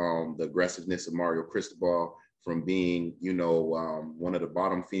like the aggressiveness of Mario Cristobal from being, one of the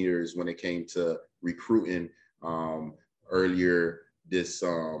bottom feeders when it came to recruiting earlier this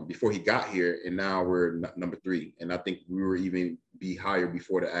before he got here, and now we're number 3, and I think we were even be higher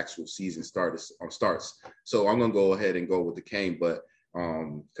before the actual season starts. So I'm gonna go ahead and go with the Cane. But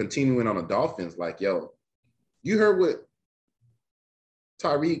continuing on the Dolphins, like, yo, you heard what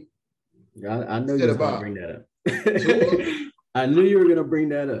Tyreek? I know you were gonna bring that up. I knew you were gonna bring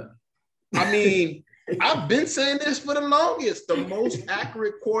that up. I mean, I've been saying this for the longest. The most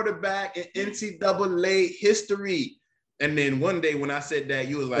accurate quarterback in NCAA history. And then one day when I said that,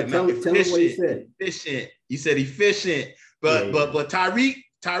 you was like, tell me what you said. Efficient. You said efficient. But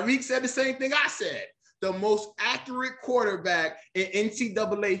Tyreek said the same thing I said. The most accurate quarterback in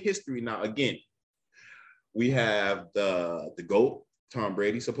NCAA history. Now, again, we have the GOAT, Tom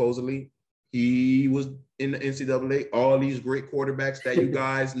Brady, supposedly. He was in the NCAA. All these great quarterbacks that you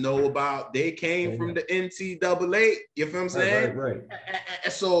guys know about, they came from the NCAA. You feel what I'm saying? Right.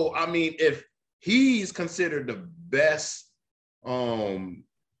 So, I mean, if he's considered the best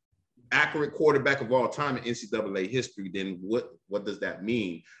accurate quarterback of all time in NCAA history, then what does that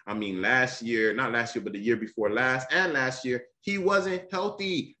mean? I mean, not last year, but the year before last and last year, he wasn't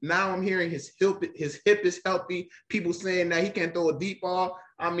healthy. Now I'm hearing his hip is healthy. People saying that he can't throw a deep ball.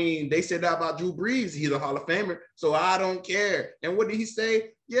 I mean, they said that about Drew Brees. He's a Hall of Famer, so I don't care. And what did he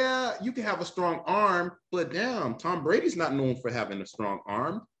say? Yeah, you can have a strong arm, but damn, Tom Brady's not known for having a strong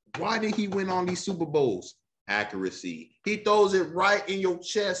arm. Why did he win all these Super Bowls? Accuracy. He throws it right in your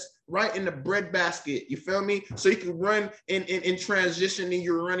chest, right in the breadbasket. You feel me? So you can run in transition and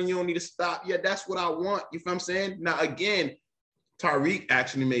you're running, you don't need to stop. Yeah, that's what I want. You feel what I'm saying? Now, again, Tyreek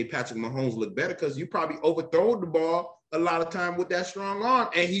actually made Patrick Mahomes look better because you probably overthrow the ball a lot of time with that strong arm,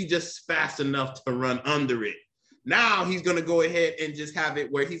 and he just fast enough to run under it. Now he's gonna go ahead and just have it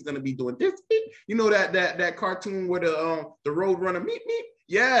where he's gonna be doing this. You know that cartoon where the road runner meep meep.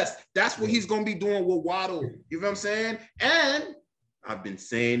 Yes, that's what he's gonna be doing with Waddle. You know what I'm saying? And I've been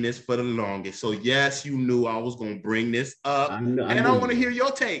saying this for the longest. So yes, you knew I was gonna bring this up, and I want to hear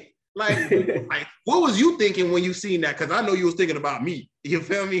your take. Like, what was you thinking when you seen that? Because I know you was thinking about me. You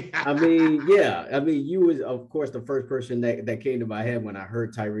feel me? I mean, yeah. I mean, you was, of course, the first person that came to my head when I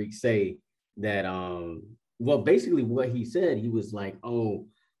heard Tyreek say that. Well, basically, what he said, he was like, "Oh,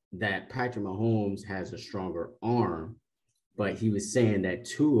 that Patrick Mahomes has a stronger arm," but he was saying that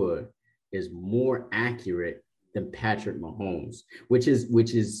Tua is more accurate than Patrick Mahomes, which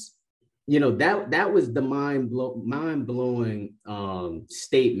is. You know, that was the mind-blowing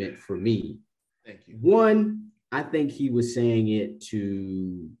statement for me. Thank you. One, I think he was saying it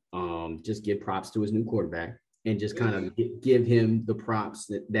to just give props to his new quarterback and just kind of give him the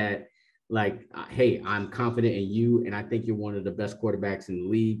props that like, hey, I'm confident in you, and I think you're one of the best quarterbacks in the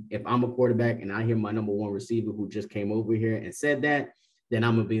league. If I'm a quarterback and I hear my number one receiver who just came over here and said that, then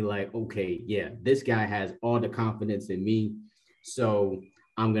I'm going to be like, okay, yeah, this guy has all the confidence in me. So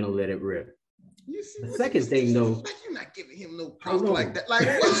I'm gonna let it rip. The second thing, though, like you're not giving him no props like that. Like,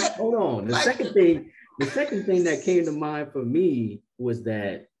 what? Hold on. The second thing that came to mind for me was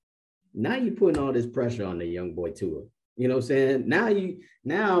that now you're putting all this pressure on the young boy Tua. You know what I'm saying?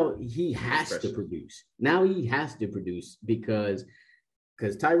 Now he has to produce. Now he has to produce because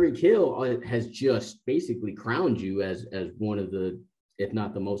Tyreek Hill has just basically crowned you as one of the, if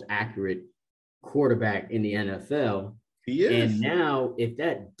not the most accurate quarterback in the NFL. And now, if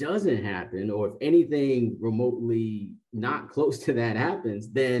that doesn't happen, or if anything remotely not close to that happens,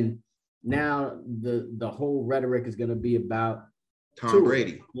 then now the whole rhetoric is going to be about Tom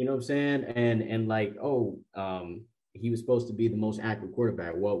Brady. You know what I'm saying? And like, he was supposed to be the most accurate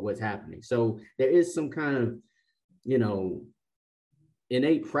quarterback. What's happening? So there is some kind of, you know,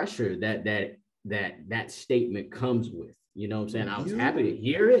 innate pressure that statement comes with. You know what I'm saying? I was happy to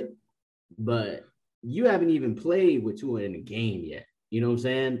hear it, but you haven't even played with Tua in a game yet. You know what I'm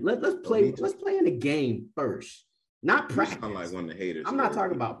saying? Let's play in a game first, not practice. I'm like one of the haters. I'm not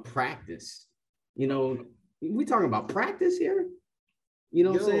talking about practice. You know, we talking about practice here. You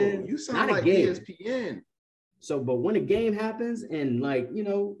know what I'm saying? You sound not like ESPN. So, but when a game happens and like, you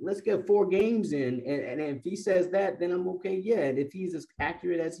know, let's get 4 games in, and if he says that, then I'm okay. Yeah, and if he's as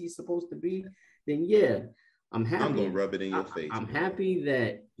accurate as he's supposed to be, then yeah. I'm happy. I'm gonna rub it in your face. I'm happy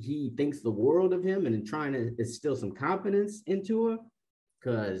that he thinks the world of him and trying to instill some confidence into her,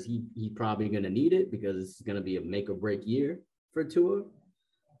 because he's probably gonna need it, because it's gonna be a make or break year for Tua.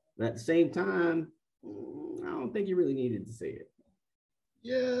 But at the same time, I don't think he really needed to say it.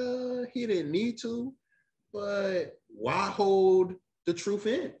 Yeah, he didn't need to, but why hold the truth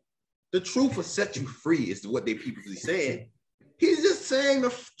in? The truth will set you free, is what they people be saying. He's just saying the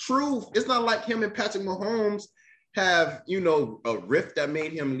truth. It's not like him and Patrick Mahomes have, you know, a rift that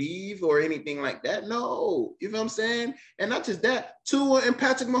made him leave or anything like that. No, you know what I'm saying? And not just that, Tua and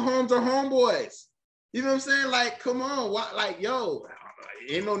Patrick Mahomes are homeboys. You know what I'm saying? Like, come on, why, like, yo,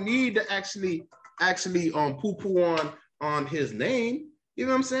 ain't no need to actually poo-poo on his name. You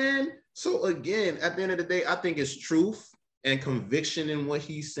know what I'm saying? So again, at the end of the day, I think it's truth and conviction in what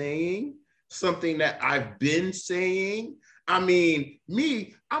he's saying, something that I've been saying. I mean,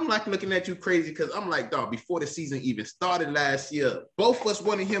 I'm like looking at you crazy because I'm like, dog, before the season even started last year, both of us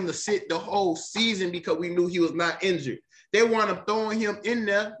wanted him to sit the whole season because we knew he was not injured. They want to throwing him in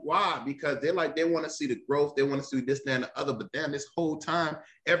there. Why? Because they want to see the growth. They want to see this, that, and the other. But damn, this whole time,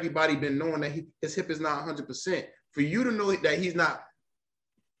 everybody been knowing that his hip is not 100%. For you to know that he's not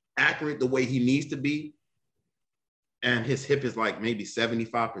accurate the way he needs to be, and his hip is like maybe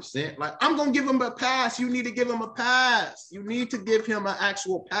 75%, like, I'm going to give him a pass. You need to give him a pass. You need to give him an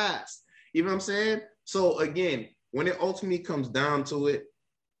actual pass. You know what I'm saying? So again, when it ultimately comes down to it,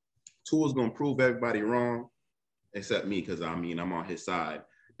 Tua's going to prove everybody wrong, except me, because I mean, I'm on his side.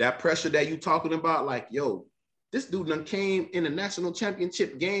 That pressure that you talking about, like, yo, this dude done came in a national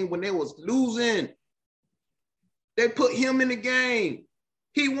championship game when they was losing. They put him in the game.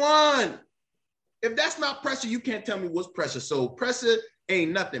 He won. If that's not pressure, you can't tell me what's pressure. So pressure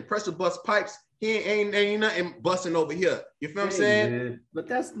ain't nothing. Pressure bust pipes. He ain't nothing busting over here. You feel what I'm saying? Man.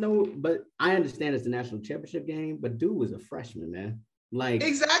 But I understand it's the national championship game, but dude was a freshman, man. Like,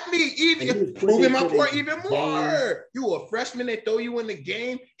 exactly. Even proving my point even more. You a freshman, they throw you in the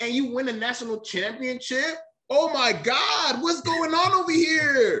game and you win a national championship. Oh my God, what's going on over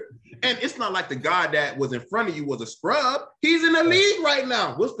here? And it's not like the guy that was in front of you was a scrub. He's in the league right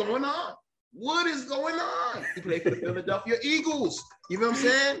now. What's going on? What is going on? He played for the Philadelphia Eagles. You know what I'm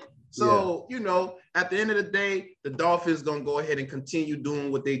saying? So, you know, at the end of the day, the Dolphins going to go ahead and continue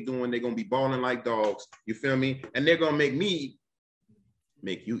doing what they're doing. They're going to be balling like dogs. You feel me? And they're going to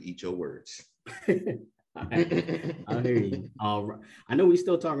make you eat your words. I hear you. I know we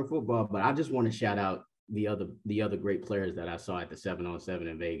still talking football, but I just want to shout out the other great players that I saw at the 7-on-7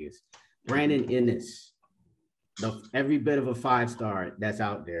 in Vegas. Brandon Ennis, every bit of a 5-star that's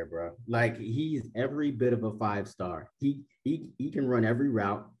out there, bro. Like, he's every bit of a 5-star. He can run every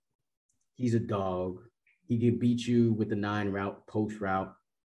route. He's a dog. He can beat you with the 9 route, post route,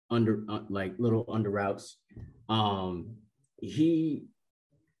 like little under routes. He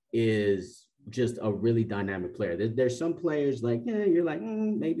is just a really dynamic player. There's some players like, you're like,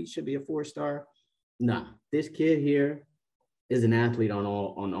 maybe should be a 4-star. Nah, this kid here is an athlete on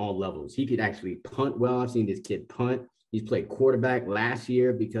all levels. He could actually punt well. I've seen this kid punt. He's played quarterback last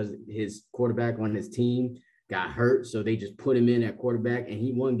year because his quarterback on his team got hurt. So they just put him in at quarterback and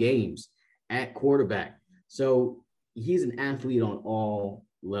he won games at quarterback. So he's an athlete on all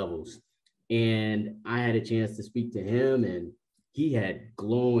levels. And I had a chance to speak to him, and he had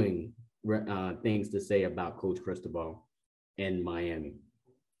glowing things to say about Coach Cristobal in Miami.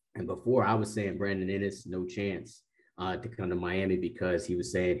 And before, I was saying Brandon Ennis, no chance to come to Miami, because he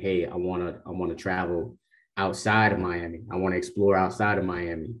was saying, hey, I want to travel outside of Miami. I want to explore outside of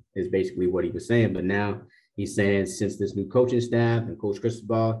Miami, is basically what he was saying. But now he's saying, since this new coaching staff and Coach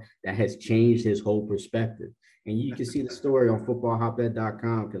Cristobal, that has changed his whole perspective. And you can see the story on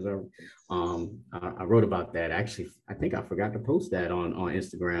footballhotbed.com, because I wrote about that. Actually, I think I forgot to post that on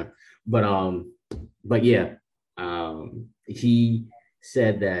Instagram. But yeah, he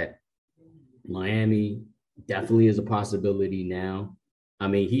said that Miami definitely is a possibility now. I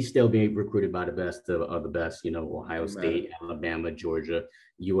mean, he's still being recruited by the best of the best, you know, Ohio State, Alabama, Georgia,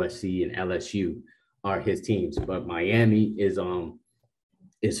 USC, and LSU are his teams. But Miami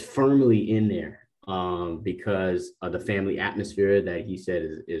is firmly in there because of the family atmosphere that he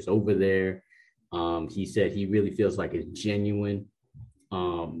said is over there. He said he really feels like it's genuine.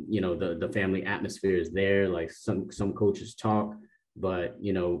 You know, the family atmosphere is there. Like some coaches talk, but,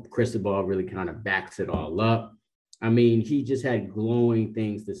 you know, Cristobal really kind of backs it all up. I mean, he just had glowing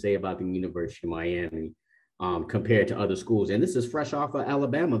things to say about the University of Miami compared to other schools. And this is fresh off an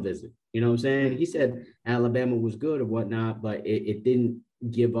Alabama visit. You know what I'm saying? He said Alabama was good or whatnot, but it didn't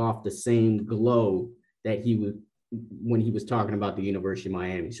give off the same glow that he was when he was talking about the University of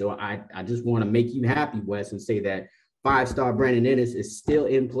Miami. So I just want to make you happy, Wes, and say that 5-star Brandon Ennis is still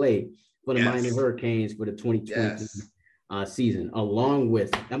in play for the Miami Hurricanes for the 2020 season, along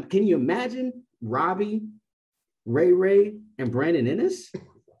with, can you imagine Robbie, Ray, and Brandon Ennis?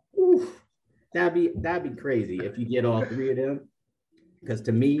 Oof, that'd be crazy if you get all three of them. Because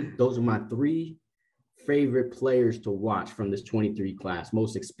to me, those are my 3 favorite players to watch from this 23 class.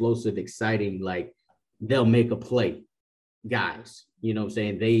 Most explosive, exciting, like they'll make a play guys. You know what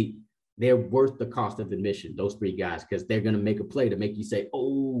I'm saying? They're worth the cost of admission, those 3 guys, because they're going to make a play to make you say,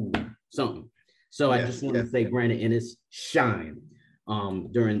 oh, something. So I just want to say Brandon Ennis shine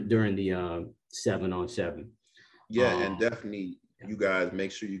during the 7-on-7. Yeah, and definitely you guys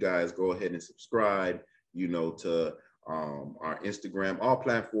make sure you guys go ahead and subscribe, you know, to our Instagram, all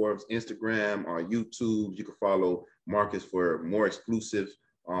platforms, Instagram, our YouTube. You can follow Marcus for more exclusive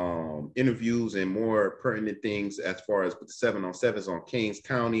interviews and more pertinent things as far as with the 7-on-7s on Kings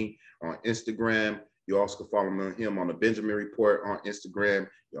County on Instagram. You also can follow him on the Benjamin Report on Instagram.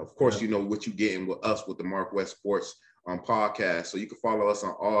 Of course, you know what you're getting with us with the Mark West Sports podcast. So you can follow us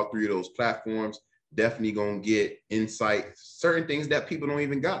on all 3 of those platforms. Definitely gonna get insight, certain things that people don't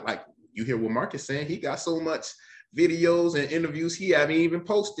even got. Like you hear what Mark is saying, he got so much videos and interviews he haven't even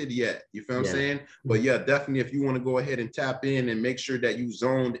posted yet. You feel what I'm saying? But yeah, definitely if you want to go ahead and tap in and make sure that you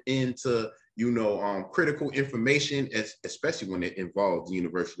zoned into, critical information, especially when it involves the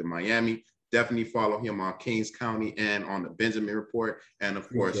University of Miami, definitely follow him on Kings County and on the Benjamin Report, and of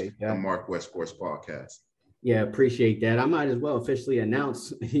course, the Mark West Sports Podcast. Yeah, appreciate that. I might as well officially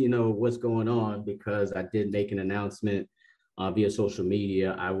announce, what's going on, because I did make an announcement via social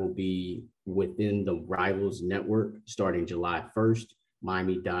media. I will be within the Rivals Network starting July 1st.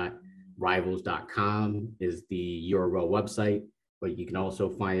 Miami.rivals.com is the URL website, but you can also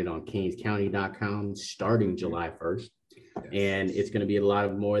find it on canescounty.com starting July 1st. And it's going to be a lot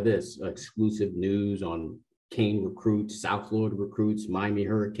of more of this exclusive news on Cane recruits, South Florida recruits, Miami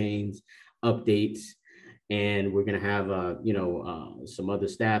Hurricanes, updates. And we're going to have, some other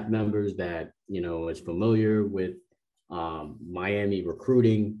staff members that, is familiar with Miami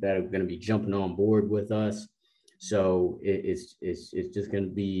recruiting that are going to be jumping on board with us. So it's just going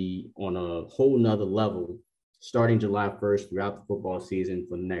to be on a whole nother level starting July 1st throughout the football season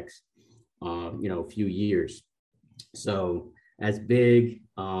for the next, few years. So that's big,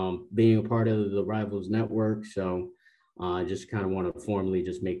 being a part of the Rivals Network. So I just kind of want to formally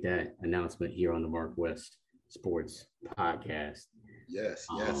just make that announcement here on the Mark West Sports Podcast. Yes.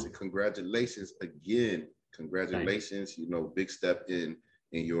 And congratulations again. Congratulations. Big step in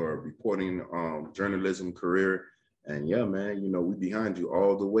your reporting journalism career. And yeah, man, we behind you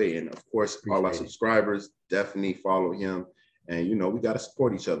all the way. And of course, all our subscribers definitely follow him. And, we got to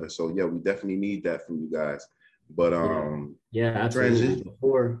support each other. So yeah, we definitely need that from you guys. But absolutely.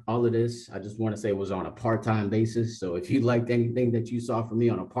 Before all of this, I just want to say it was on a part-time basis. So if you liked anything that you saw from me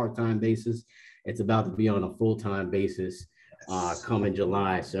on a part-time basis, it's about to be on a full-time basis coming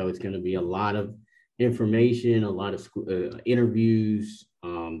July. So it's going to be a lot of information, a lot of interviews that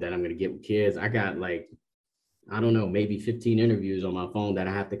I'm going to get with kids. I got maybe 15 interviews on my phone that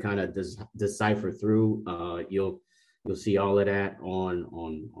I have to kind of decipher through. You'll see all of that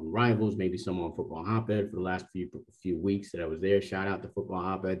on Rivals, maybe some on Football Hotbed for the last few weeks that I was there. Shout out to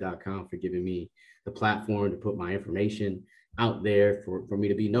footballhotbed.com for giving me the platform to put my information out there for me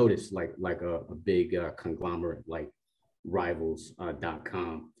to be noticed like a big conglomerate like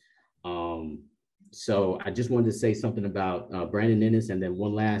Rivals.com. So I just wanted to say something about Brandon Ennis, and then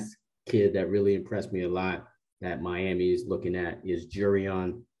one last kid that really impressed me a lot that Miami is looking at is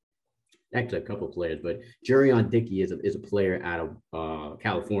Jurion. Actually, a couple of players, but Jurion Dickey is a player out of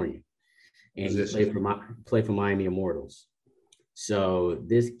California, and he played for Miami Immortals. So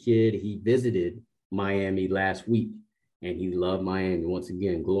this kid, he visited Miami last week, and he loved Miami. Once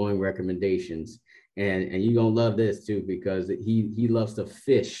again, glowing recommendations, and you're gonna love this too because he loves to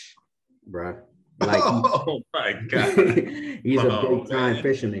fish, bro. Oh my God, he's a big time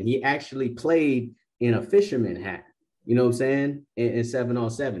fisherman. He actually played in a fisherman hat. You know what I'm saying? In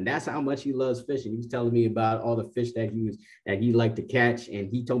 7-on-7. That's how much he loves fishing. He was telling me about all the fish that he liked to catch.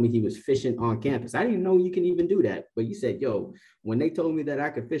 And he told me he was fishing on campus. I didn't know you can even do that. But he said, when they told me that I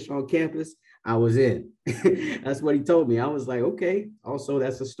could fish on campus, I was in. That's what he told me. I was like, okay. Also,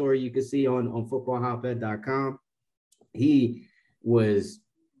 that's a story you can see on footballhotbed.com. He was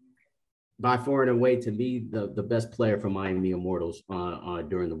by far and away, to me, the best player for Miami Immortals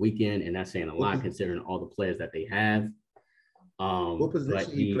during the weekend, and that's saying a lot considering all the players that they have. What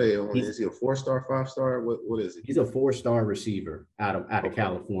position he play on? Is he a 4-star, 5-star? What is it? He's a 4-star receiver out of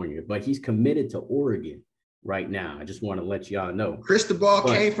California, but he's committed to Oregon right now. I just want to let y'all know. Cristobal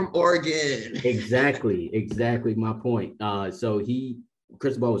came from Oregon. Exactly my point. So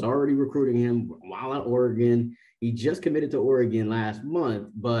Cristobal was already recruiting him while at Oregon. He just committed to Oregon last month,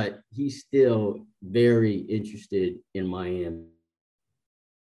 but he's still very interested in Miami.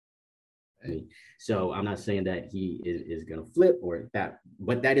 So I'm not saying that he is going to flip or that,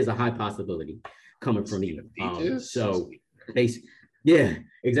 but that is a high possibility coming from me. Yeah,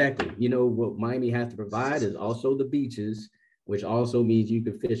 exactly. What Miami has to provide is also the beaches, which also means you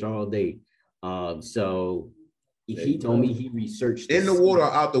can fish all day. So he told me he researched in the water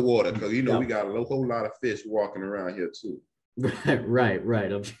or out the water, because we got a whole lot of fish walking around here too. Right.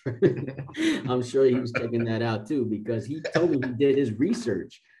 I'm sure he was checking that out too, because he told me he did his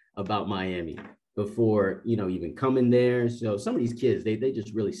research about Miami before even coming there. So some of these kids, they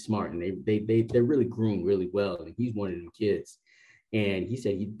just really smart, and they're really groomed really well. And he's one of them kids. And he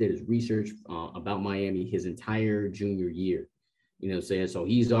said he did his research about Miami his entire junior year. You know what I'm saying? So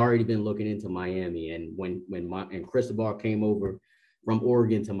he's already been looking into Miami. And when Cristobal came over from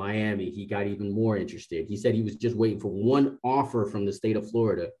Oregon to Miami, he got even more interested. He said he was just waiting for one offer from the state of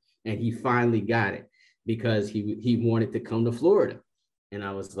Florida, and he finally got it because he wanted to come to Florida. And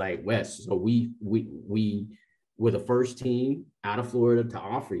I was like, Wes, so we with a first team out of Florida to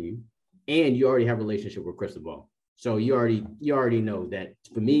offer you, and you already have a relationship with Cristobal. So you already know that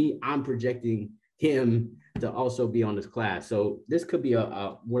for me, I'm projecting him to also be on this class. So this could be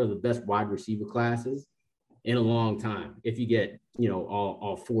a one of the best wide receiver classes in a long time if you get, you know,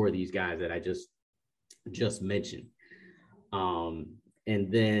 all four of these guys that I just mentioned. And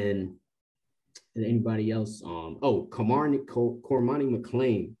then anybody else? Cormani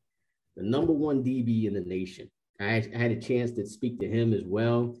McClain, the number one DB in the nation. I had a chance to speak to him as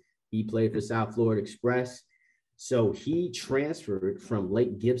well. He played for South Florida Express. So he transferred from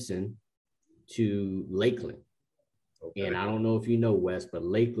Lake Gibson to Lakeland. Okay. And I don't know if you know, Wes, but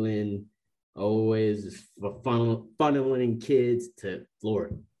Lakeland always is funneling kids to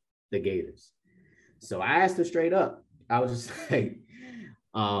Florida, the Gators. So I asked him straight up. I was just like,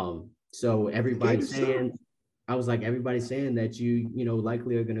 so everybody's saying, I was like, everybody's saying that you know,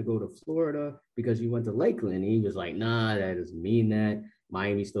 likely are going to go to Florida because you went to Lakeland. And he was like, nah, that doesn't mean that.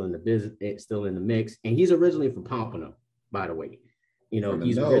 Miami's still in the business, still in the mix. And he's originally from Pompano, by the way. You know,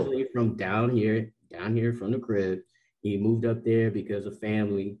 he's originally from down here from the crib. He moved up there because of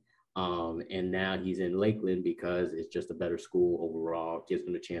family. And now he's in Lakeland because it's just a better school overall, gives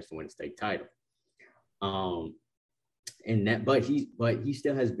him a chance to win a state title. But he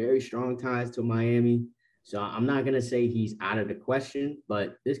still has very strong ties to Miami. So I'm not going to say he's out of the question,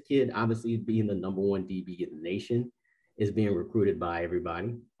 but this kid, obviously being the number one DB in the nation, is being recruited by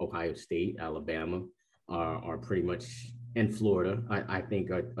everybody. Ohio State, Alabama are pretty much, and Florida, I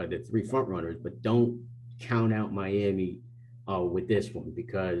think are the three front runners, but don't count out Miami with this one,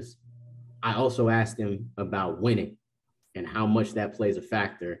 because I also asked him about winning and how much that plays a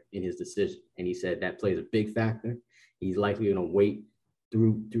factor in his decision. And he said that plays a big factor. He's likely going to wait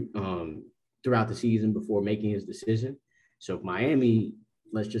throughout the season before making his decision. So if Miami,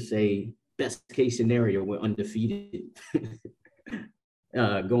 let's just say best case scenario, we're undefeated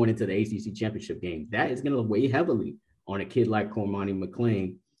going into the ACC championship game, that is going to weigh heavily on a kid like Cormani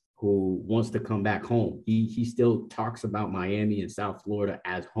McClain, who wants to come back home. He still talks about Miami and South Florida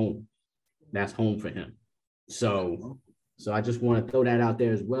as home. That's home for him. So I just want to throw that out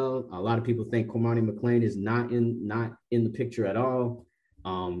there as well. A lot of people think Cormani McClain is not in the picture at all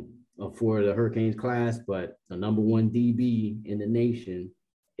for the Hurricanes class, but the number one DB in the nation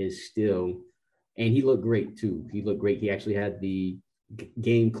is still, and he looked great too. He looked great. He actually had the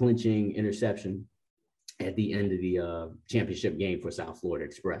game clinching interception at the end of the championship game for South Florida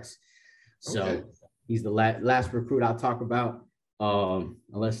Express. So he's the last recruit I'll talk about,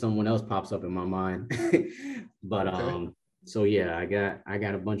 unless someone else pops up in my mind. But so yeah, I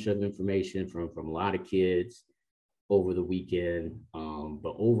got a bunch of information from a lot of kids over the weekend.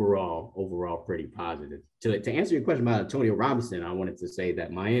 But overall pretty positive. To answer your question about Antonio Robinson, I wanted to say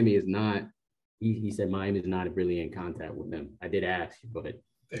that Miami is not, he said Miami is not really in contact with him. I did ask, but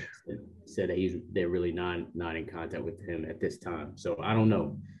said that they're really not in contact with him at this time. So I don't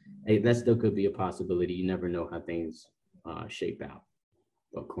know. Hey, that still could be a possibility. You never know how things shape out.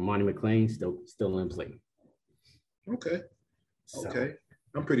 But Cormani McClain still in play. Okay.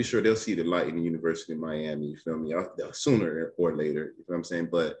 I'm pretty sure they'll see the light in the University of Miami, you feel me? Sooner or later, you know what I'm saying?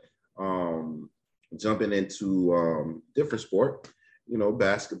 But jumping into different sport, you know,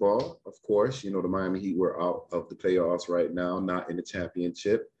 basketball, of course, you know, the Miami Heat were out of the playoffs right now, not in the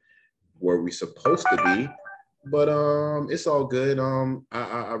championship where we're supposed to be. But it's all good.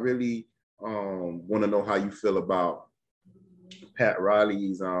 I really want to know how you feel about Pat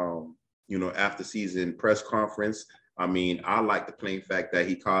Riley's, you know, after season press conference. I mean, I like the plain fact that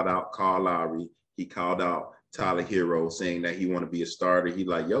he called out Kyle Lowry. He called out Tyler Hero, saying that he want to be a starter. He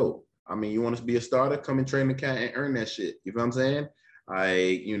like, yo, I mean, you want to be a starter? Come and train the cat and earn that shit. You know what I'm saying?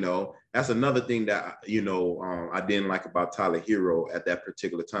 You know, that's another thing that, you know, I didn't like about Tyler Hero at that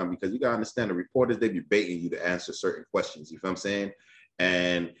particular time, because you got to understand the reporters, they be baiting you to answer certain questions. You know what I'm saying?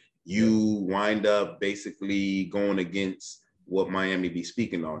 And you wind up basically going against what Miami be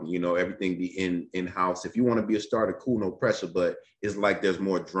speaking on, you know, everything be in-house. If you want to be a starter, cool, no pressure, but it's like there's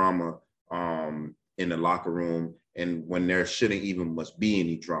more drama in the locker room, and when there shouldn't even must be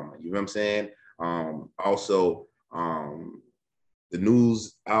any drama, you know what I'm saying? Also, the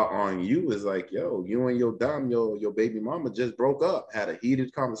news out on you is like, yo, you and your your baby mama just broke up, had a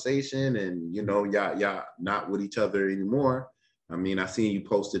heated conversation, and, you know, y'all not with each other anymore. I mean, I seen you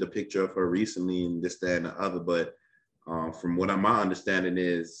posted a picture of her recently and this, that, and the other, but from what my understanding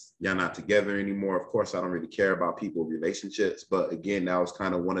is, y'all not together anymore. Of course, I don't really care about people's relationships, but again, that was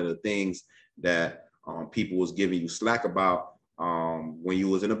kind of one of the things that people was giving you slack about when you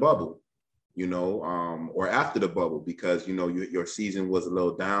was in a bubble, you know, or after the bubble, because, you know, your season was a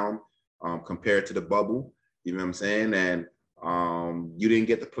little down compared to the bubble. You know what I'm saying? And you didn't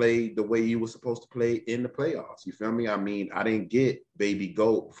get to play the way you were supposed to play in the playoffs. You feel me? I mean, I didn't get baby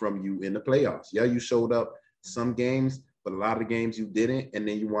GOAT from you in the playoffs. Yeah, you showed up some games, but a lot of the games you didn't, and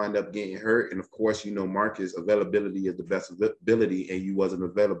then you wind up getting hurt. And of course, you know, Marcus, availability is the best ability, and you wasn't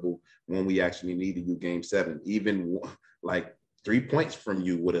available when we actually needed you game 7. Even like 3 points from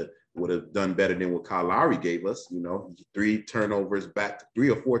you would have done better than what Kyle Lowry gave us. You know, 3 or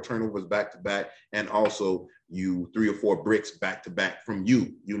 4 turnovers back to back, and also you 3 or 4 bricks back to back from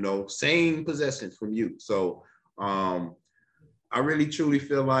you. You know, same possessions from you. So I really truly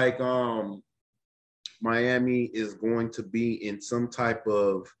feel like Miami is going to be in some type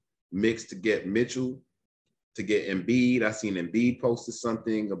of mix to get Mitchell, to get Embiid. I seen Embiid posted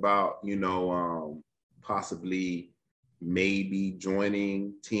something about, you know, possibly maybe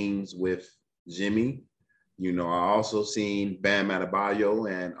joining teams with Jimmy. You know, I also seen Bam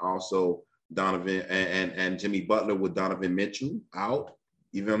Adebayo and also Donovan and Jimmy Butler with Donovan Mitchell out.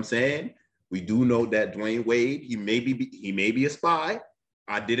 You know what I'm saying? We do know that Dwayne Wade, he may be a spy.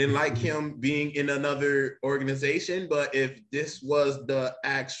 I didn't like him being in another organization, but if this was the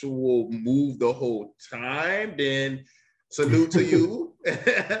actual move the whole time, then salute to you.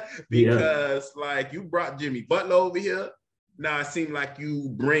 Because like you brought Jimmy Butler over here. Now it seemed like you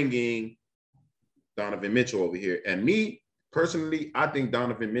bringing Donovan Mitchell over here. And me personally, I think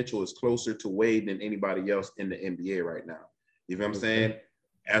Donovan Mitchell is closer to Wade than anybody else in the NBA right now. You know what I'm saying?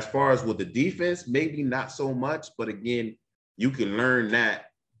 As far as with the defense, maybe not so much, but again, you can learn that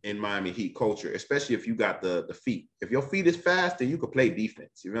in Miami Heat culture, especially if you got the feet. If your feet is fast, then you could play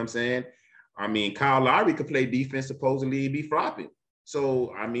defense. You know what I'm saying? I mean, Kyle Lowry could play defense, supposedly be flopping.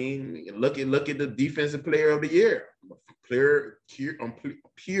 So, I mean, look at the defensive player of the year. Pure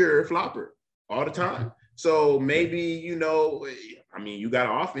flopper all the time. So maybe, you know, I mean, you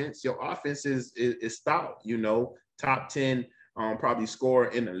got offense. Your offense is stout, you know, top 10 probably scorer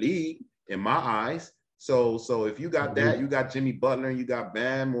in the league in my eyes. So if you got that, you got Jimmy Butler and you got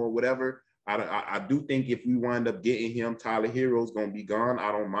Bam or whatever. I do think if we wind up getting him, Tyler Hero's going to be gone.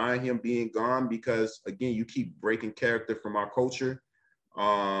 I don't mind him being gone because, again, you keep breaking character from our culture.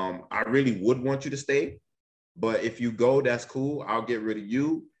 I really would want you to stay. But if you go, that's cool. I'll get rid of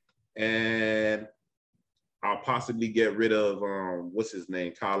you. And I'll possibly get rid of, what's his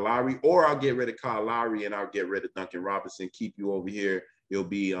name, Kyle Lowry. Or I'll get rid of Kyle Lowry and I'll get rid of Duncan Robinson, keep you over here. It'll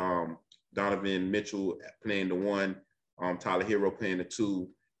be Donovan Mitchell playing the 1, Tyler Hero playing the 2,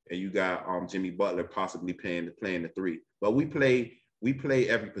 and you got Jimmy Butler possibly playing the 3. But we play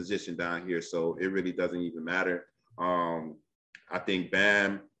every position down here, so it really doesn't even matter. I think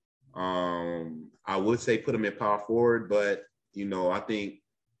Bam, I would say put him in power forward, but you know, I think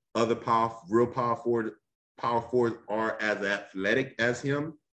other real power forwards are as athletic as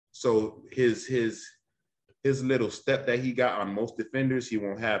him. So his little step that he got on most defenders, he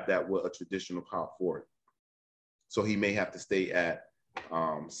won't have that with a traditional power forward. So he may have to stay at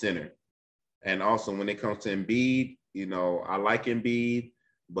center. And also when it comes to Embiid, you know, I like Embiid,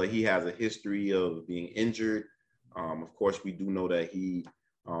 but he has a history of being injured. Of course, we do know that he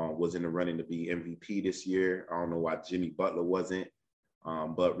was in the running to be MVP this year. I don't know why Jimmy Butler wasn't.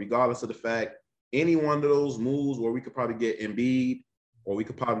 But regardless of the fact, any one of those moves where we could probably get Embiid or we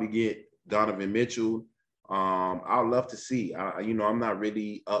could probably get Donovan Mitchell, I'd love to see. I'm not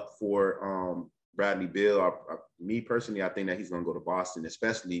really up for Bradley Beal. Me personally, I think that he's going to go to Boston,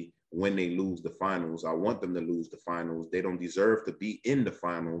 especially when they lose the finals. I want them to lose the finals. They don't deserve to be in the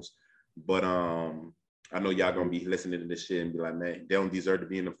finals. But I know y'all going to be listening to this shit and be like, man, they don't deserve to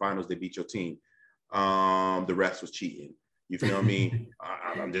be in the finals. They beat your team. The refs was cheating. You feel what I mean?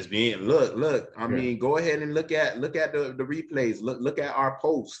 I'm just being, look. I mean, go ahead and look at the replays. Look at our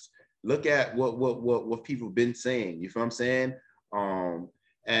posts. Look at what people have been saying. You feel what I'm saying?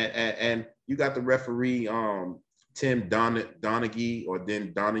 And you got the referee, Tim Donaghy or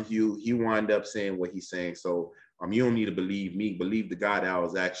then Donahue. He wind up saying what he's saying. So you don't need to believe me. Believe the guy that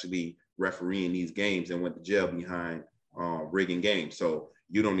was actually refereeing these games and went to jail behind rigging games. So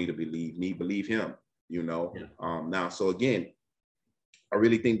you don't need to believe me. Believe him. You know. Yeah. Now, so again, I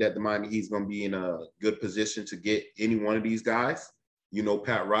really think that the Miami Heat's going to be in a good position to get any one of these guys. You know,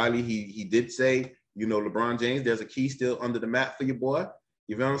 Pat Riley, he did say, you know, LeBron James, there's a key still under the mat for your boy.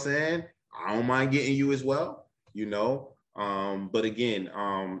 You know what I'm saying? I don't mind getting you as well, you know. But again,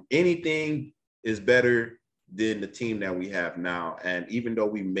 anything is better than the team that we have now. And even though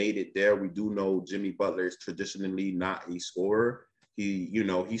we made it there, we do know Jimmy Butler is traditionally not a scorer.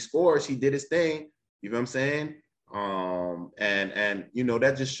 He scores, he did his thing. You know what I'm saying? And you know,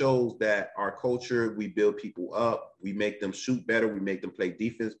 that just shows that our culture, we build people up, we make them shoot better, we make them play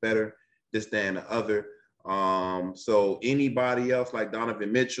defense better, this, that, and the other. So anybody else like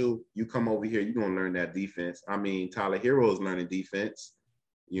Donovan Mitchell, you come over here, you're gonna learn that defense. I mean, Tyler Hero is learning defense,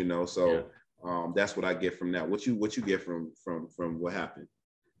 you know. So that's what I get from that. What you get from what happened?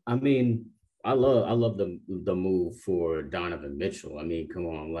 I mean, I love the move for Donovan Mitchell. I mean, come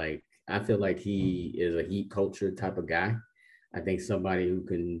on, like I feel like he is a heat culture type of guy. I think somebody who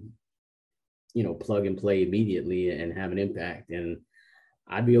can, you know, plug and play immediately and have an impact. And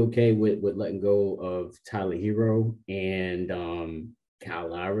I'd be okay with letting go of Tyler Hero and Kyle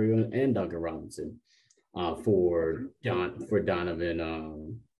Lowry and Duncan Robinson for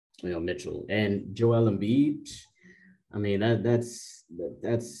Donovan Mitchell and Joel Embiid. I mean that's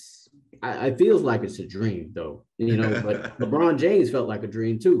I feels like it's a dream though, you know, but LeBron James felt like a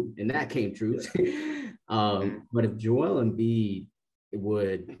dream too, and that came true. But if Joel Embiid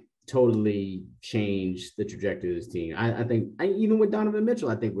would totally change the trajectory of this team, I think even with Donovan Mitchell,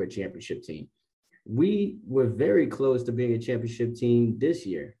 I think we're a championship team. We were very close to being a championship team this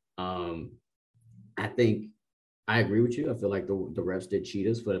year. I think I agree with you. I feel like the refs did cheat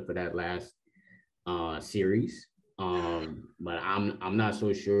us for that last series. But I'm not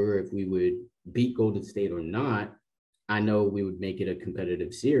so sure if we would beat Golden State or not. I know we would make it a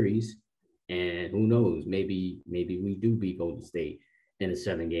competitive series, and who knows, maybe we do beat Golden State in a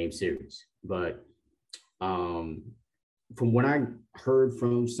 7-game series. But from what I heard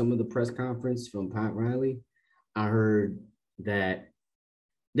from some of the press conference from Pat Riley, I heard that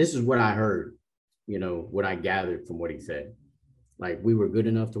this is what I heard, you know, what I gathered from what he said. Like, we were good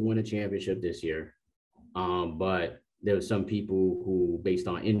enough to win a championship this year. But there were some people who, based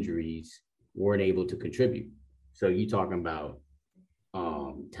on injuries, weren't able to contribute. So you talking about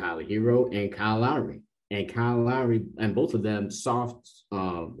Tyler Hero and Kyle Lowry. And Kyle Lowry, and both of them soft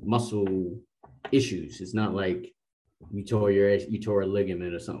muscle issues. It's not like you tore a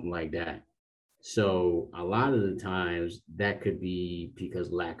ligament or something like that. So a lot of the times that could be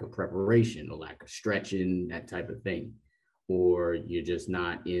because lack of preparation or lack of stretching, that type of thing. Or you're just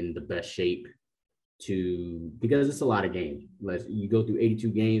not in the best shape because it's a lot of games. You go through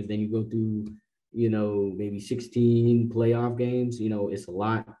 82 games, then you go through, you know, maybe 16 playoff games. You know, it's a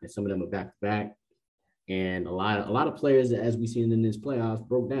lot, and some of them are back to back. And a lot of players, as we've seen in this playoffs,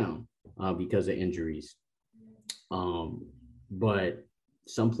 broke down because of injuries. But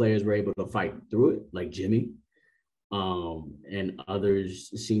some players were able to fight through it, like Jimmy, and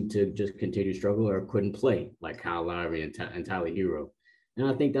others seemed to just continue to struggle or couldn't play, like Kyle Lowry and Tyler Hero. And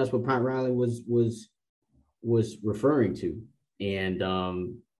I think that's what Pat Riley was referring to. And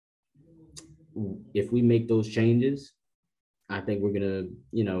if we make those changes, I think we're gonna,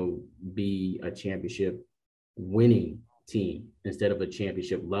 you know, be a championship winning team instead of a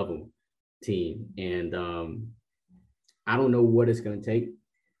championship level team. And I don't know what it's gonna take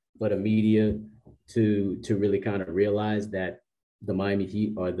for the media to really kind of realize that the Miami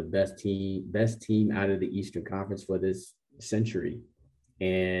Heat are the best team out of the Eastern Conference for this century.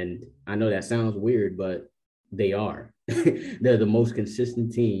 And I know that sounds weird, but they are. They're the most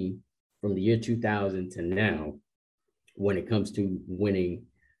consistent team from the year 2000 to now when it comes to winning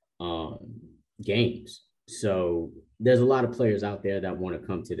games. So there's a lot of players out there that want to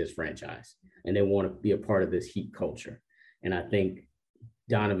come to this franchise and they want to be a part of this Heat culture. And I think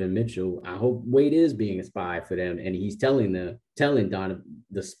Donovan Mitchell, I hope Wade is being a spy for them, and he's telling Donovan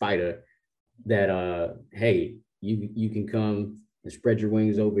the Spider that hey, you can come and spread your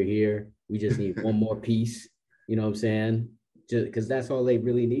wings over here. We just need one more piece. You know what I'm saying? Just because that's all they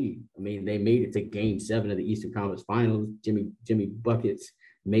really need. I mean, they made it to Game 7 of the Eastern Conference Finals. Jimmy Buckets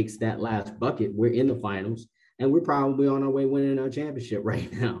makes that last bucket. We're in the finals, and we're probably on our way winning our championship right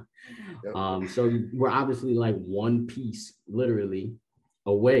now. Yep. So we're obviously like one piece, literally,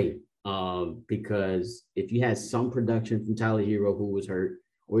 away. Because if you had some production from Tyler Hero, who was hurt,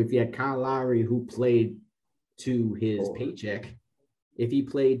 or if you had Kyle Lowry, who played to his paycheck, if he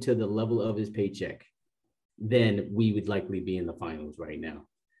played to the level of his paycheck, then we would likely be in the finals right now.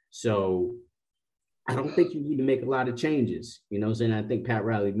 So I don't think you need to make a lot of changes. You know what I'm saying? I think Pat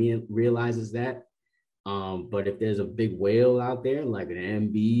Riley realizes that. But if there's a big whale out there, like an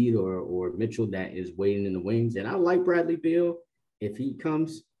Embiid or Mitchell that is waiting in the wings, and I like Bradley Beal. If he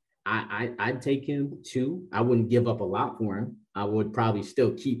comes, I'd take him too. I wouldn't give up a lot for him. I would probably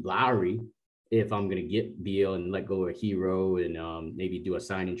still keep Lowry if I'm going to get Beal and let go of Hero and maybe do a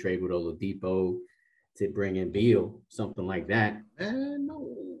signing trade with Oladipo to bring in Beal, something like that. Man,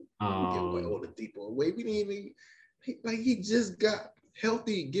 no. Oladipo. Wait, we didn't even, he just got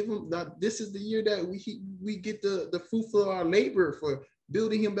healthy. Give him, this is the year that we get the fruit of our labor for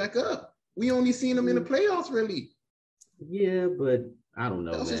building him back up. We only seen him in the playoffs, really. Yeah, but I don't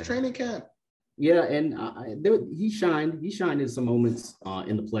know. That was his training camp. Yeah, and he shined. He shined in some moments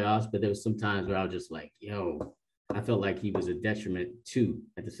in the playoffs, but there was some times where I was just like, "Yo," I felt like he was a detriment too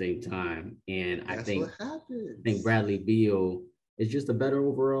at the same time. And That's what happens. I think Bradley Beal is just a better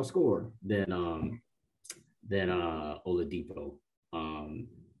overall scorer than Oladipo.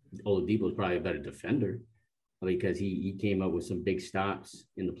 Oladipo is probably a better defender because he came up with some big stops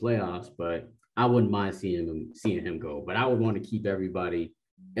in the playoffs. But I wouldn't mind seeing him go. But I would want to keep everybody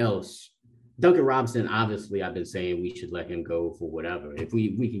else. Duncan Robinson, obviously, I've been saying we should let him go for whatever. If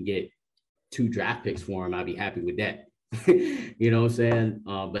we can get 2 draft picks for him, I'd be happy with that. You know what I'm saying?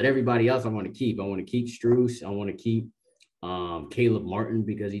 But everybody else I want to keep. I want to keep Strus. I want to keep Caleb Martin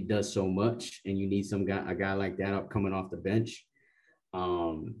because he does so much, and you need a guy like that up coming off the bench.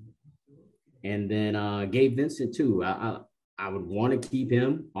 And then Gabe Vincent too. I would want to keep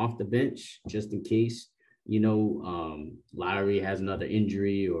him off the bench just in case, Lowry has another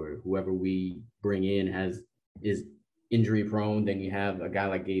injury or whoever we bring in is injury prone. Then you have a guy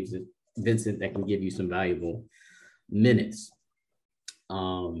like Gabe Vincent that can give you some valuable minutes.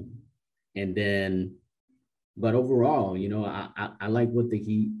 But overall, I like what the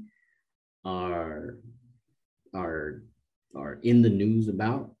Heat are in the news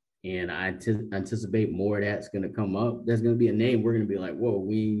about, and I anticipate more of that's going to come up. There's going to be a name we're going to be like, whoa,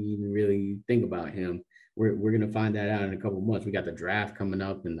 we didn't even really think about him. We're going to find that out in a couple of months. We got the draft coming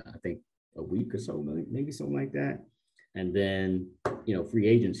up in I think a week or so, maybe something like that, and then free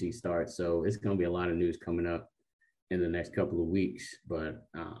agency starts. So it's going to be a lot of news coming up in the next couple of weeks. But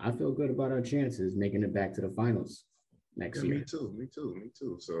I feel good about our chances making it back to the finals next year. Me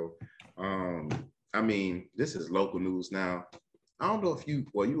too. So, I mean, this is local news now. I don't know if you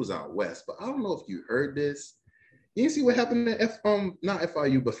was out west, but I don't know if you heard this. You see what happened at not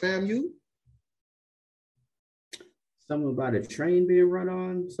FIU, but FAMU? Something about a train being run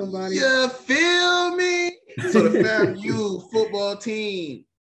on somebody? You feel me? So the FAMU football team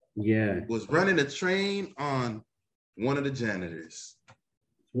was running a train on one of the janitors.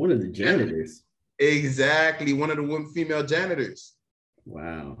 One of the janitors? Exactly. One of the female janitors.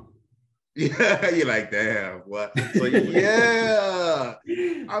 Wow. Yeah, you're like, damn, what? So yeah.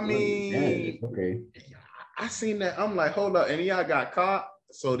 I mean, okay. I seen that. I'm like, hold up. And y'all got caught.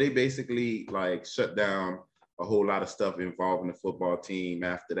 So they basically like shut down a whole lot of stuff involving the football team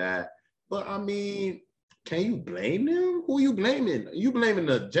after that. But I mean, can you blame them? Who are you blaming? Are you blaming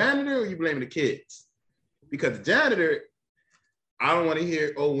the janitor or are you blaming the kids? Because the janitor, I don't want to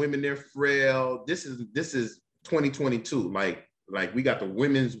hear, oh, women, they're frail. This is 2022. Like we got the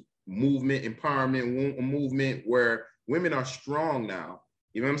women's movement, empowerment movement where women are strong now.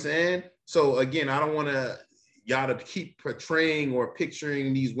 You know what I'm saying? So again, I don't want y'all to keep portraying or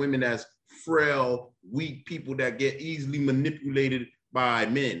picturing these women as frail, weak people that get easily manipulated by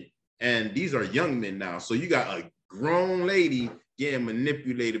men. And these are young men now. So you got a grown lady getting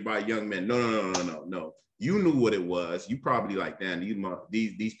manipulated by young men. No. You knew what it was. You probably like, damn,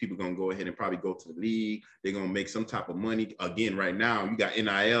 these people gonna go ahead and probably go to the league. They're gonna make some type of money. Again, right now, you got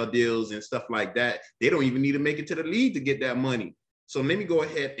NIL deals and stuff like that. They don't even need to make it to the league to get that money. So let me go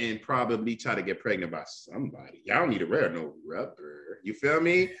ahead and probably try to get pregnant by somebody. Y'all don't need to wear no rubber. You feel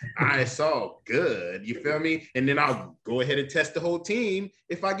me? It's all good. You feel me? And then I'll go ahead and test the whole team.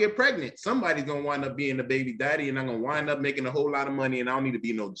 If I get pregnant, somebody's gonna wind up being the baby daddy, and I'm gonna wind up making a whole lot of money, and I don't need to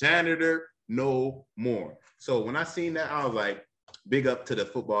be no janitor no more. So when I seen that, I was like, big up to the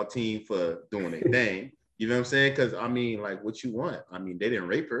football team for doing their thing. You know what I'm saying? Because I mean, like, what you want? I mean, they didn't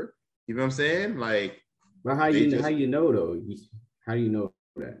rape her. You know what I'm saying? Like, but how you know though? How do you know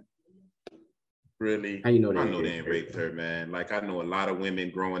that? Really? How you know that? I know they ain't raped her, man. Like, I know a lot of women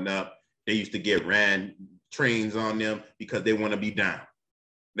growing up, they used to get ran trains on them because they want to be down.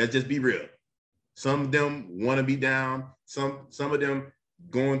 Let's just be real. Some of them want to be down. Some of them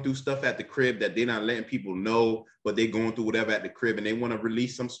going through stuff at the crib that they're not letting people know, but they're going through whatever at the crib and they want to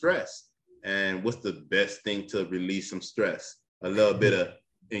release some stress. And what's the best thing to release some stress? A little bit of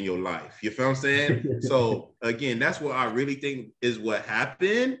in your life. You feel what I'm saying? So again, that's what I really think is what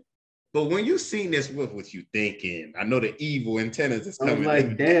happened. But when you seen this, what was you thinking? I know the evil antennas is coming. I'm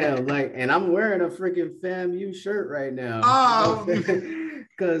like, damn, and I'm wearing a freaking FAMU shirt right now.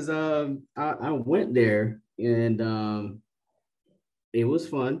 Because I went there and it was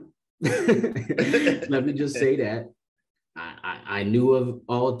fun. Let me just say that. I knew of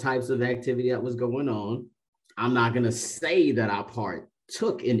all types of activity that was going on. I'm not going to say that I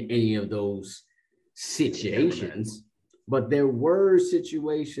partook in any of those situations, but there were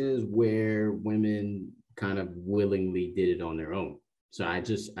situations where women kind of willingly did it on their own. So I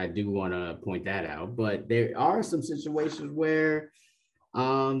do want to point that out. But there are some situations where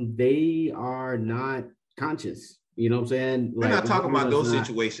They are not conscious. You know what I'm saying? We're Like, not talking about those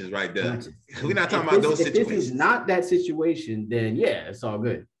situations right there. conscious. We're not talking about those If situations. this is not that situation, then yeah, it's all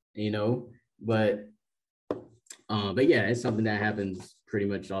good. You know, but yeah, it's something that happens pretty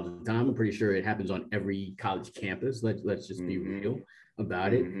much all the time. I'm pretty sure it happens on every college campus. Let's just be real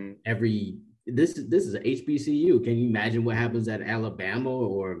about it. This is a HBCU. Can you imagine what happens at Alabama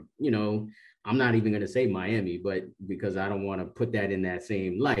or, you know, I'm not even going to say Miami, but because I don't want to put that in that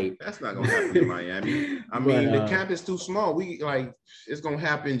same light. That's not going to happen in Miami. I mean, the campus too small. It's going to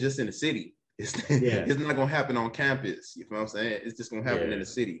happen just in the city. It's not going to happen on campus. You know what I'm saying? It's just going to happen in the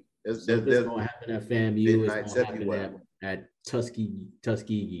city. It's going to happen at FAMU. It's going to happen at Tuskegee.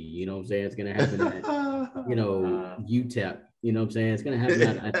 You know what I'm saying? It's going to happen at, you know, UTEP. You know what I'm saying? It's going to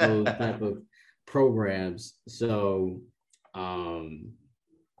happen at those type of programs. So,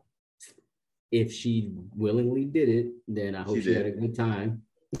 if she willingly did it, then I hope she had a good time.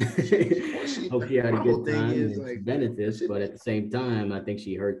 Hope she had a good time and benefits, but at the same time, I think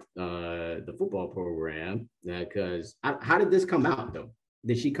she hurt the football program because how did this come out though?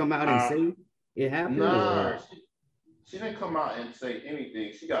 Did she come out and say it happened? Nah, she didn't come out and say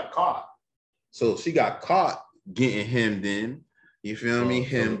anything. She got caught. So she got caught getting hemmed in. You feel me?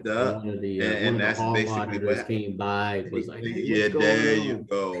 Hemmed up. And that's basically what came by. Was like, yeah, there you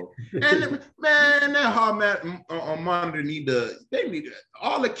go. And man, that hard monitor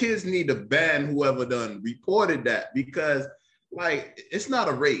all the kids need to ban whoever done reported that, because like it's not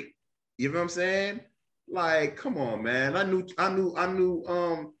a rape. You know what I'm saying? Like, come on, man. I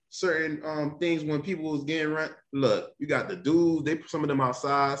knew certain things when people was getting rent. Look, you got the dudes, they put some of them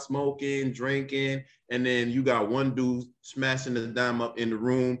outside smoking, drinking, and then you got one dude smashing the dime up in the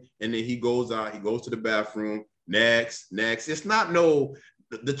room, and then he goes out, he goes to the bathroom. Next. It's not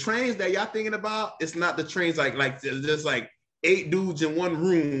the trains that y'all thinking about. It's not the trains like just like 8 dudes in one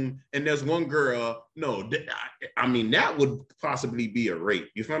room and there's one girl. No, I mean, that would possibly be a rape.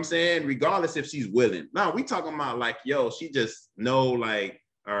 You know what I'm saying? Regardless if she's willing. Now we talking about like, yo, she just know like,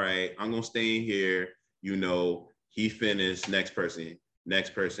 all right, I'm gonna stay in here. You know, he finished. Next person. You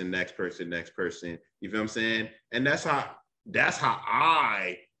feel what I'm saying? And that's how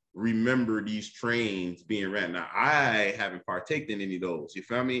I remember these trains being ran. Now I haven't partaken in any of those. You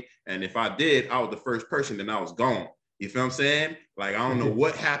feel me? And if I did, I was the first person, then I was gone. You feel what I'm saying? Like, I don't know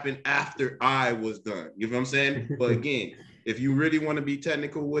what happened after I was done. You feel what I'm saying? But again, if you really want to be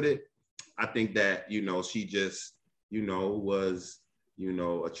technical with it, I think that, you know, she just, you know, was, you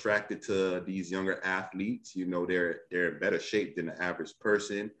know, attracted to these younger athletes. You know, they're in better shape than the average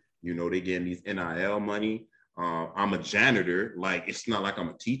person. You know, they getting these NIL money. I'm a janitor. Like, it's not like I'm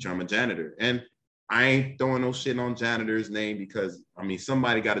a teacher. I'm a janitor. And I ain't throwing no shit on janitor's name because, I mean,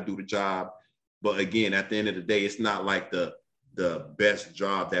 somebody got to do the job. But again, at the end of the day, it's not like the best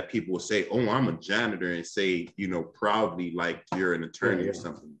job that people will say, oh, I'm a janitor, and say, you know, proudly like you're an attorney or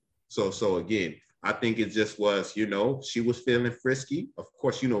something. So again, I think it just was, you know, she was feeling frisky. Of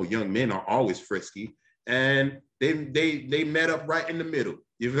course, you know, young men are always frisky. And they met up right in the middle.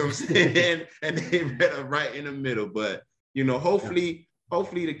 You know what I'm saying? And they met up right in the middle. But, you know, hopefully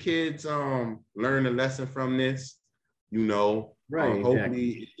the kids learn a lesson from this, you know. Right.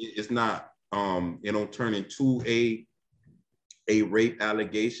 Hopefully it's not it don't turn into a rape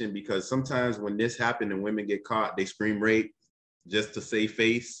allegation, because sometimes when this happens and women get caught, they scream rape just to save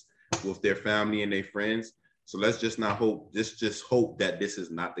face with their family and their friends. So let's just not hope, just hope that this is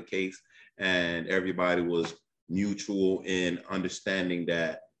not the case, and everybody was mutual in understanding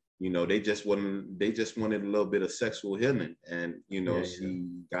that, you know, they just wanted a little bit of sexual healing, and you know, she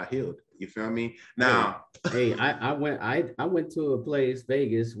got healed. You feel me? Now, hey, I went to a place,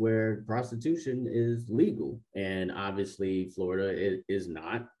 Vegas, where prostitution is legal, and obviously Florida is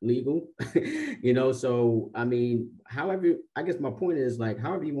not legal. You know, so I mean, however, I guess my point is, like,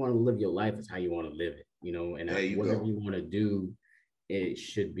 however you want to live your life is how you want to live it. You know, and whatever you want to do, it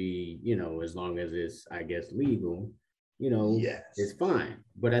should be, you know, as long as it's, I guess, legal, you know, it's fine.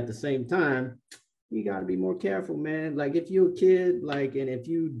 But at the same time, you got to be more careful, man. Like, if you're a kid, like, and if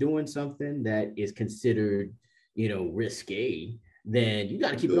you doing something that is considered, you know, risque, then you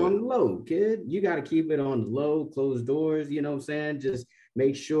got to keep it on the low, kid. You got to keep it on the low, closed doors, you know what I'm saying? Just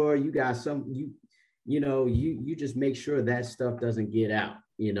make sure you got you just make sure that stuff doesn't get out,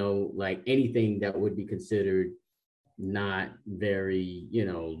 you know, like anything that would be considered not very, you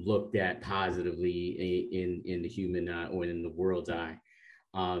know, looked at positively in the human eye or in the world's eye.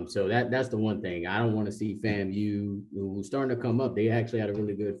 So that's the one thing. I don't want to see FAMU, who's starting to come up. They actually had a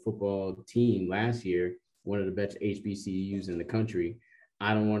really good football team last year, one of the best HBCUs in the country.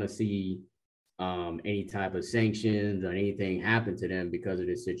 I don't want to see any type of sanctions or anything happen to them because of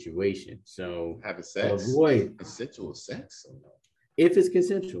this situation. So having sex, avoid consensual sex. If it's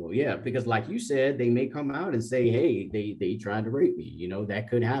consensual, yeah, because like you said, they may come out and say, "Hey, they tried to rape me." You know, that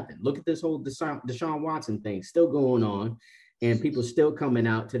could happen. Look at this whole Deshaun Watson thing still going on, and people still coming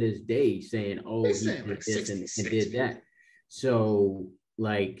out to this day saying, "Oh, he did like this and did that." So,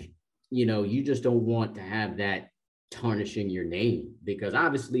 like, you know, you just don't want to have that tarnishing your name, because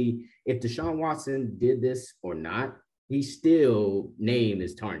obviously, if Deshaun Watson did this or not, he still name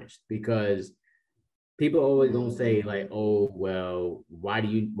is tarnished, because people always gonna say like, "Oh, well, why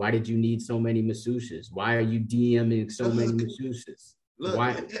did you need so many masseuses? Why are you DMing so many masseuses?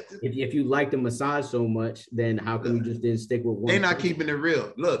 Why, if you like the massage so much, then how come you just didn't stick with one?" They're not keeping it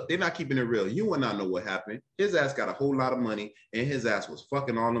real. Look, they're not keeping it real. You will not know what happened. His ass got a whole lot of money, and his ass was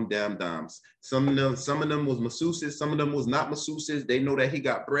fucking all them damn dimes. Some of them was masseuses. Some of them was not masseuses. They know that he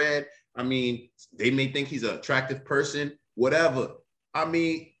got bread. I mean, they may think he's an attractive person, whatever. I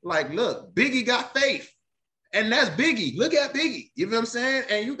mean, like, look, Biggie got faith. And that's Biggie. Look at Biggie. You know what I'm saying?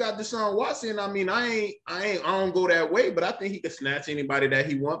 And you got Deshaun Watson. I mean, I don't go that way, but I think he could snatch anybody that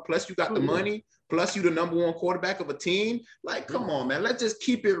he wants. Plus, you got the money. Plus, you the number one quarterback of a team. Like, come on, man. Let's just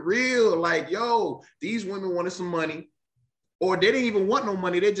keep it real. Like, yo, these women wanted some money, or they didn't even want no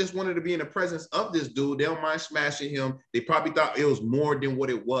money. They just wanted to be in the presence of this dude. They don't mind smashing him. They probably thought it was more than what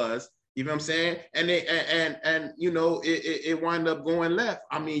it was. You know what I'm saying? And you know, it wound up going left.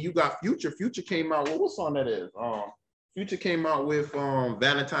 I mean, you got Future. Future came out. What song that is? Future came out with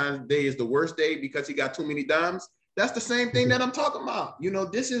Valentine's Day is the worst day because he got too many dimes. That's the same thing that I'm talking about. You know,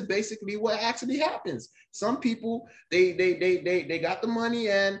 this is basically what actually happens. Some people, they got the money,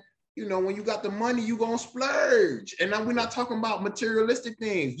 and you know, when you got the money, you gonna splurge. And now we're not talking about materialistic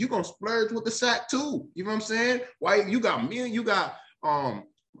things. You gonna splurge with the sack too. You know what I'm saying? Why you got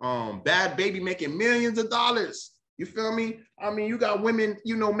Bad Baby making millions of dollars. You feel me? I mean, you got women,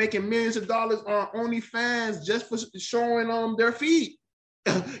 you know, making millions of dollars on OnlyFans just for showing their feet.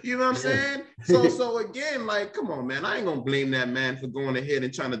 You know what I'm saying? So again, like, come on, man. I ain't gonna blame that man for going ahead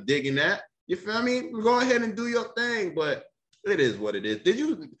and trying to dig in that. You feel me? Go ahead and do your thing, but it is what it is.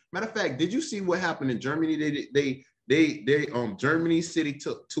 Matter of fact, did you see what happened in Germany? Germany city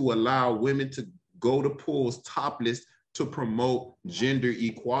to allow women to go to pools topless to promote gender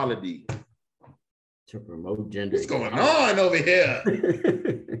equality. To promote gender What's going on over here?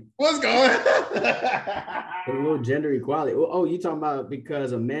 What's going on? Promote gender equality. Oh, you talking about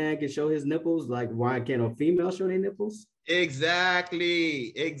because a man can show his nipples? Like, why can't a female show their nipples?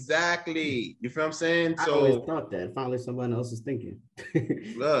 Exactly. You feel what I'm saying? I always thought that. Finally, someone else is thinking.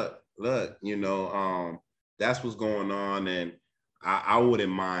 look, you know, that's what's going on. And I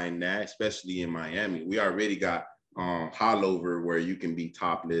wouldn't mind that, especially in Miami. We already got Hollover where you can be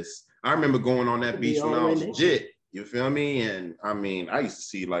topless. I remember going on that beach when I was legit. You feel me? And I mean, I used to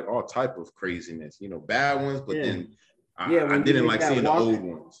see like all type of craziness, you know, bad ones, but then I didn't like seeing the old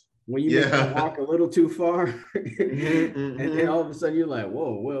ones. When you make that walk a little too far, and then all of a sudden you're like,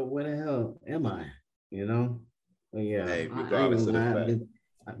 whoa, well, where the hell am I? You know? But yeah, hey, regardless of the fact.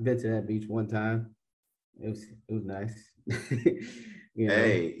 I've been to that beach one time. It was nice. You know?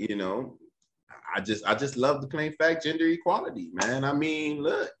 Hey, you know, I just love the plain fact gender equality, man. I mean,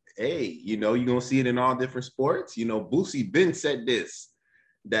 look, hey, you know, you're gonna see it in all different sports. You know, Boosie Ben said this,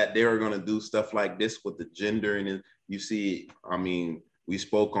 that they were gonna do stuff like this with the gender, and you see, I mean, we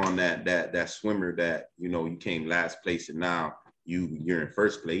spoke on that swimmer that, you know, you came last place and now you're in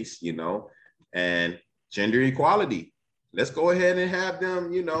first place, you know, and gender equality. Let's go ahead and have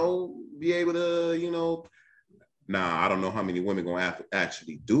them, you know, be able to, you know. Nah, I don't know how many women gonna have to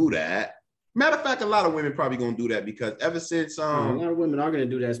actually do that. Matter of fact, a lot of women probably gonna do that because ever since a lot of women are gonna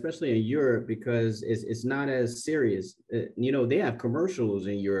do that, especially in Europe, because it's not as serious. You know, they have commercials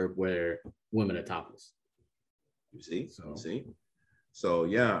in Europe where women are topless. You see. So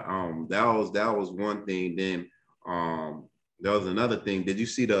yeah, that was one thing. Then there was another thing. Did you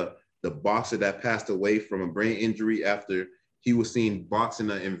see the boxer that passed away from a brain injury after he was seen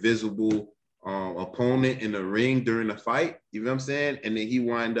boxing an invisible opponent in the ring during the fight? You know what I'm saying? And then he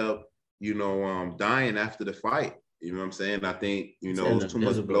wind up, you know, dying after the fight. You know what I'm saying? I think, you know, it was too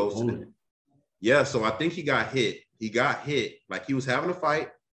much blows to the... Yeah, so I think he got hit. Like he was having a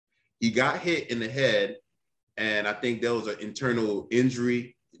fight. He got hit in the head. And I think there was an internal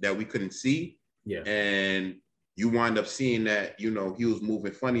injury that we couldn't see. Yeah. And you wind up seeing that, you know, he was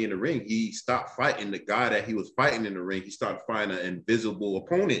moving funny in the ring. He stopped fighting the guy that he was fighting in the ring. He started fighting an invisible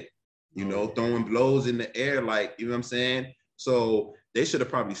opponent, you know, throwing blows in the air, like, you know what I'm saying? So they should have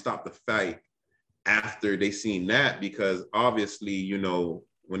probably stopped the fight after they seen that, because obviously, you know,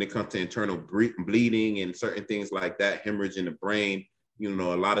 when it comes to internal bleeding and certain things like that, hemorrhage in the brain, you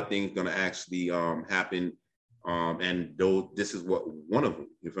know, a lot of things going to actually happen. And though this is what one of them,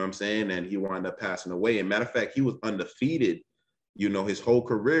 you know what I'm saying? And he wound up passing away. And matter of fact, he was undefeated, you know, his whole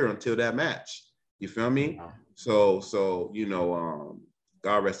career until that match. You feel me? Wow. So, you know,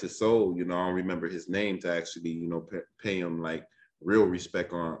 God rest his soul, you know, I don't remember his name to actually, you know, pay him like real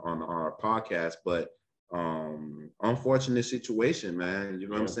respect on our podcast, but unfortunate situation, man. You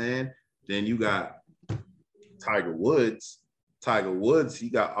know what I'm saying? Then you got Tiger Woods. He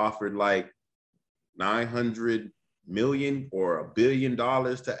got offered like 900 million or $1 billion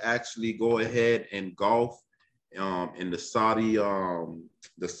to actually go ahead and golf in the Saudi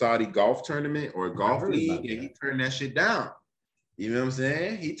golf tournament or golf league, and he turned that shit down. You know what I'm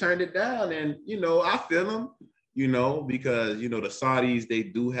saying? He turned it down, and you know, I feel him, you know, because you know the Saudis, they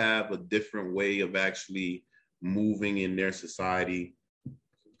do have a different way of actually moving in their society.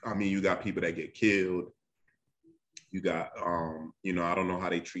 I mean, you got people that get killed. You got, you know, I don't know how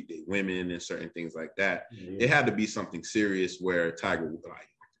they treat their women and certain things like that. It had to be something serious where Tiger was like,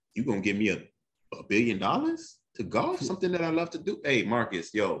 you gonna give me $1 billion to golf? Something that I love to do. Hey,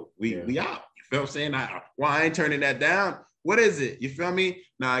 Marcus, yo, we out. You feel what I'm saying? I ain't turning that down. What is it? You feel me?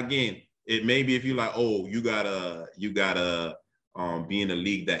 Now, again, it may be if you like, oh, you gotta be in a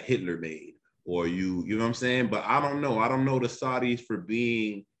league that Hitler made, or you know what I'm saying? But I don't know. I don't know the Saudis for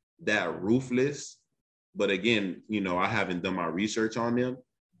being that ruthless. But again, you know, I haven't done my research on them.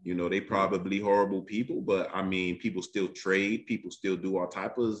 You know, they probably horrible people, but I mean, people still trade. People still do all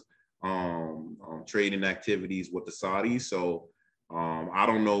types of trading activities with the Saudis. So I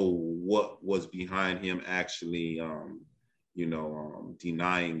don't know what was behind him actually,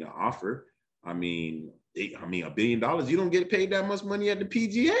 denying the offer. I mean, $1 billion, you don't get paid that much money at the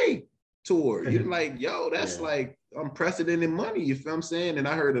PGA tour. You're like, yo, that's like unprecedented money. You feel what I'm saying? And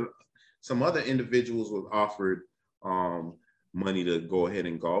I heard some other individuals was offered money to go ahead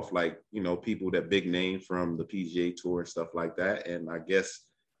and golf, like, you know, people that big name from the PGA tour and stuff like that. And I guess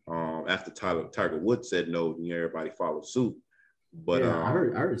after Tiger Woods said no, everybody followed suit. But I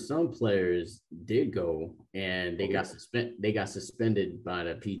heard some players did go and they got suspended by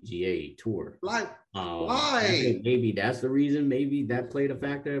the PGA tour. Like, why? I think maybe that's the reason. Maybe that played a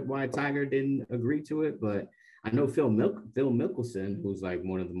factor why Tiger didn't agree to it. But I know Phil Mickelson, who's like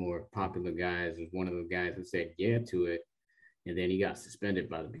one of the more popular guys, is one of the guys who said yeah to it, and then he got suspended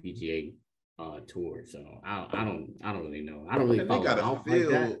by the PGA tour. So I don't really know. I don't really follow golf like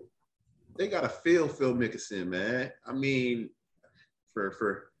that. They gotta feel Phil Mickelson, man. I mean,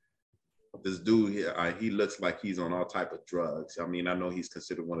 for this dude here, he looks like he's on all type of drugs. I mean, I know he's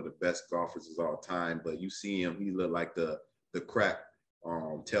considered one of the best golfers of all time, but you see him, he look like the crack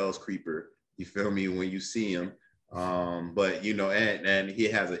tails creeper. You feel me when you see him? But you know, and he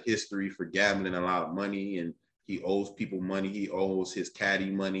has a history for gambling a lot of money, and he owes people money. He owes his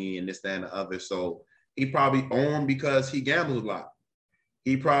caddy money and this, that, and the other. So he probably owned because he gambled a lot.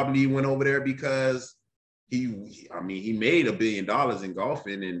 He probably went over there because he made $1 billion in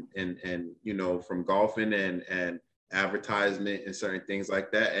golfing and you know, from golfing and advertisement and certain things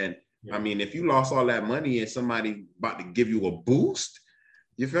like that. And I mean, if you lost all that money and somebody about to give you a boost,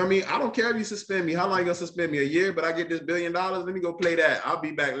 you feel me? I don't care if you suspend me. How long you gonna suspend me? A year? But I get this $1 billion. Let me go play that. I'll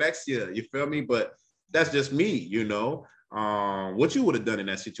be back next year. You feel me? But that's just me, you know. What you would have done in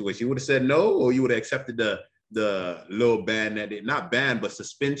that situation? You would have said no, or you would have accepted the little ban that not ban, but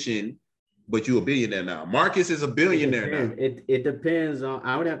suspension. But you a billionaire now. Marcus is a billionaire now. It depends on.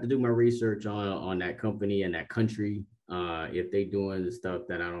 I would have to do my research on that company and that country. If they doing the stuff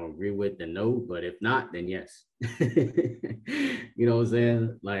that I don't agree with, then no. But if not, then yes. You know what I'm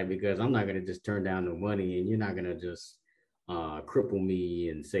saying? Like, because I'm not gonna just turn down the money, and you're not gonna just cripple me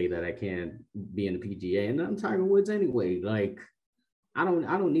and say that I can't be in the PGA. And I'm Tiger Woods anyway. Like, I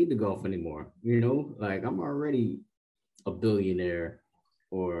don't need to golf anymore. You know, like I'm already a billionaire,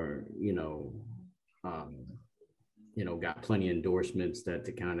 or got plenty of endorsements that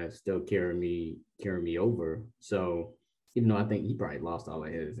to kind of still carry me over. So even though I think he probably lost all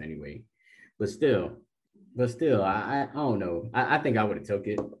of his anyway, but still, I don't know. I think I would have took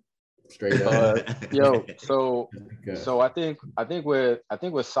it straight up. So I think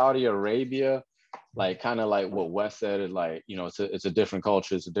with Saudi Arabia, like kind of like what Wes said, is like, you know, it's a different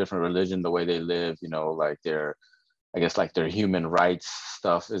culture, it's a different religion, the way they live, you know, like their human rights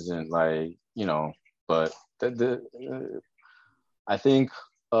stuff isn't like, you know, but I think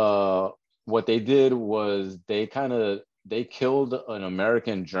what they did was they killed an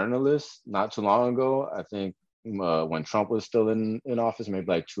American journalist not too long ago. I think when Trump was still in office, maybe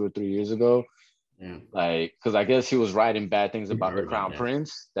like 2 or 3 years ago. Yeah. Like, because I guess he was writing bad things about the Crown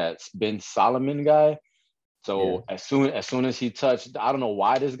Prince, that's Ben Solomon guy. So as soon as he touched, I don't know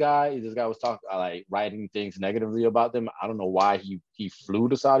why this guy was talking like writing things negatively about them. I don't know why he flew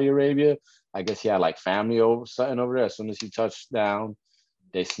to Saudi Arabia. I guess he had like family over something over there. As soon as he touched down,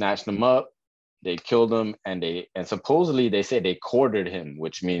 they snatched him up, they killed him, and supposedly they say they quartered him,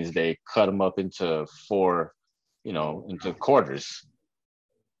 which means they cut him up into into quarters.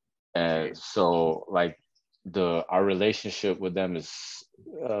 And so like our relationship with them is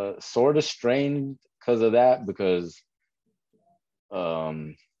sort of strained because of that, because but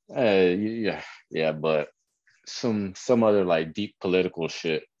some other like deep political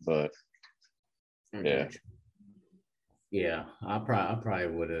shit, but yeah, I probably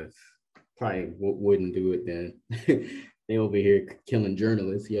wouldn't do it then. They over here killing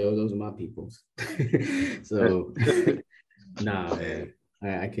journalists, those are my peoples. So nah, man,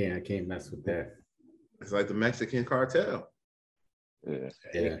 I can't mess with that. It's like the Mexican cartel. Yeah.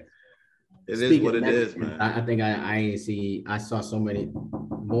 It is what it is, man. I think I saw so many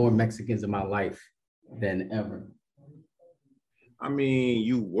more Mexicans in my life than ever. I mean,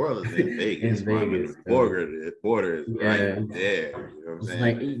 you were in Vegas. The border is right there. You know what I'm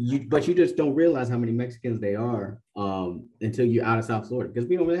saying? But you just don't realize how many Mexicans they are until you're out of South Florida, because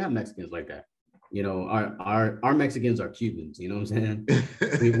we don't really have Mexicans like that. Our Mexicans are Cubans. You know what I'm saying?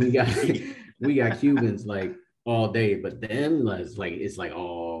 we got Cubans like all day, but then it's like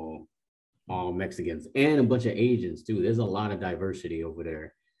all Mexicans and a bunch of Asians too. There's a lot of diversity over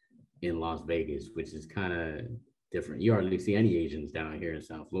there in Las Vegas, which is kind of different. You hardly see any Asians down here in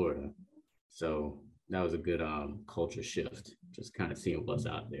South Florida. So that was a good culture shift, just kind of seeing what's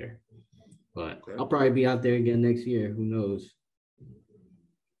out there. But I'll probably be out there again next year. Who knows?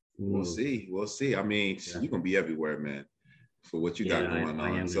 We'll see. I mean, you're going to be everywhere, man, for what you got going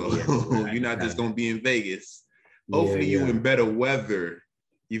on. So you're not just going to be in Vegas. Hopefully you in better weather.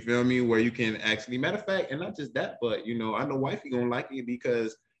 You feel me? Where you can actually, matter of fact, and not just that, but I know wifey gonna like it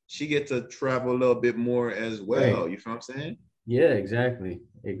because she gets to travel a little bit more as well. Right. You feel what I'm saying? Yeah, exactly.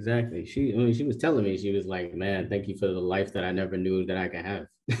 She was telling me, she was like, man, thank you for the life that I never knew that I could have.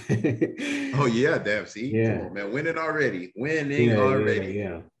 Oh yeah, damn. See, come on, man, winning already.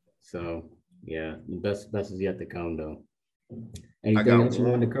 Yeah. So yeah, the best is yet to come though. Anything else you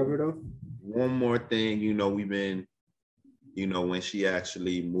wanted to cover though? One more thing, we've been, when she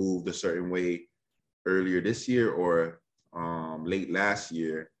actually moved a certain way earlier this year or late last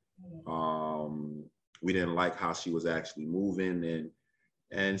year, we didn't like how she was actually moving,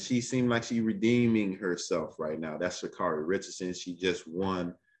 and she seemed like she redeeming herself right now. That's Sha'Carri Richardson. She just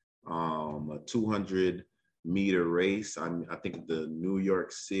won a 200-meter race. I think the New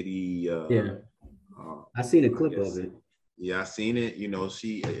York City. I seen a clip of it. Yeah, I seen it.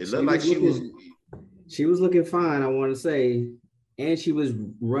 It looked like she was looking fine, I want to say, and she was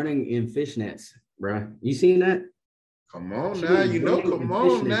running in fishnets, bro. You seen that? Come on now, come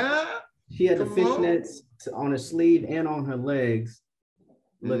on now. She had the fishnets on her sleeve and on her legs,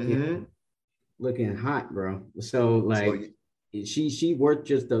 looking hot, bro. So she worked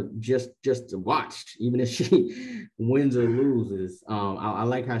just to watch, even if she wins or loses. I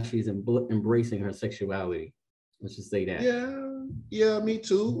like how she's embracing her sexuality. Let's just say that. Yeah, me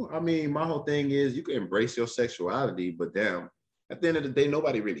too. I mean, my whole thing is you can embrace your sexuality, but damn, at the end of the day,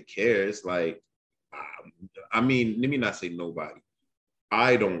 nobody really cares. Like, let me not say nobody.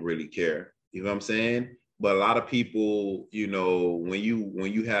 I don't really care. You know what I'm saying? But a lot of people, when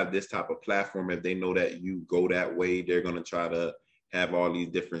you have this type of platform, if they know that you go that way, they're gonna try to have all these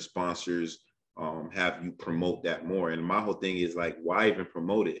different sponsors have you promote that more. And my whole thing is like, why even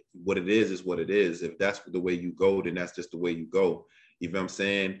promote it? What it is what it is. If that's the way you go, then that's just the way you go. You know what I'm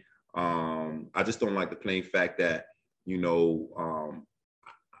saying? I just don't like the plain fact that, I know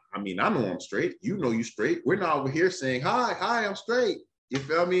I'm straight. You straight. We're not over here saying, hi, I'm straight. You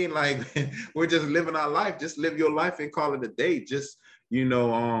feel me? Like, we're just living our life. Just live your life and call it a day. Just,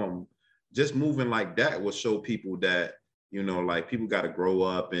 just moving like that will show people that, like, people got to grow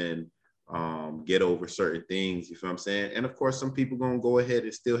up and get over certain things. You feel what I'm saying? And of course, some people gonna go ahead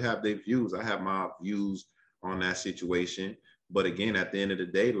and still have their views. I have my views on that situation. But again, at the end of the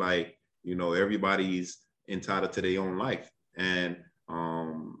day, like, everybody's entitled to their own life. And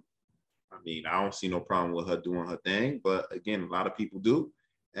I don't see no problem with her doing her thing. But again, a lot of people do.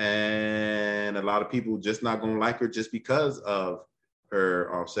 And a lot of people just not gonna like her just because of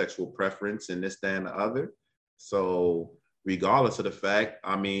her sexual preference and this, that, and the other. So regardless of the fact,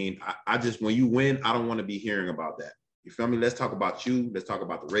 I just, when you win, I don't want to be hearing about that. You feel me? Let's talk about you. Let's talk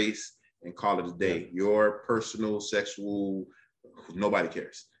about the race and call it a day. Your personal, sexual, nobody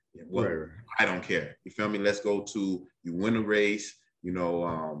cares. Well, right. I don't care. You feel me? Let's go to you win a race, you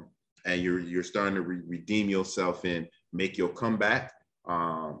know, and you're starting to redeem yourself and make your comeback.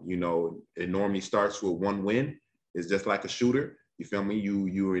 You know, it normally starts with one win. It's just like a shooter. You feel me?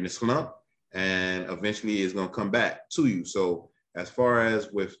 You're in a slump, and eventually it's gonna come back to you. So as far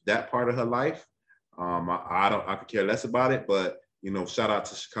as with that part of her life, I could care less about it. But you know, shout out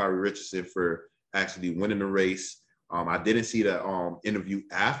to Sha'Carri Richardson for actually winning the race. I didn't see the interview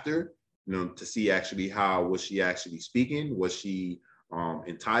after, you know, to see actually how was she actually speaking. Was she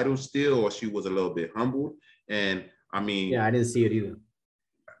entitled still, or she was a little bit humbled? And I mean, yeah, I didn't see it either.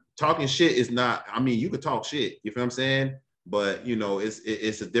 Talking shit is not. I mean, you could talk shit. You feel what I'm saying? But you know,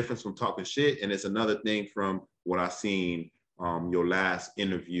 it's a difference from talking shit, and it's another thing from what I seen your last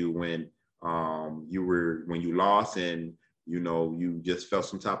interview when you lost and you know you just felt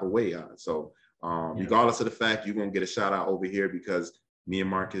some type of way on. So regardless of the fact, you're gonna get a shout out over here because me and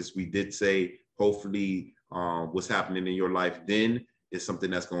Marcus, we did say hopefully what's happening in your life then is something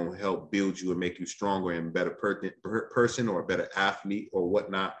that's gonna help build you and make you stronger and better person or a better athlete or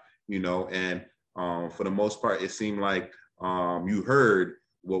whatnot, you know. And for the most part, it seemed like you heard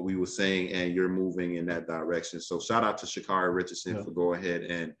what we were saying and you're moving in that direction. So shout out to Sha'Carri Richardson for go ahead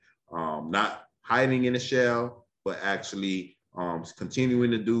and not hiding in a shell, but actually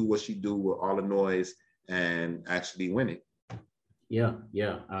continuing to do what she do with all the noise and actually winning. Yeah.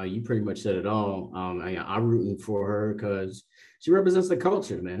 You pretty much said it all. I'm rooting for her because she represents the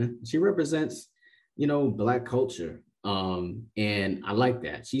culture, man. She represents, you know, Black culture. And I like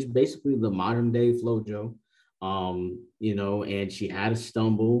that. She's basically the modern day FloJo. You know, and she had a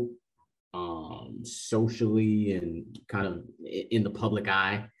stumble socially and kind of in the public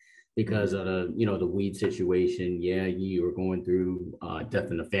eye because of the, you know, the weed situation. Yeah, you were going through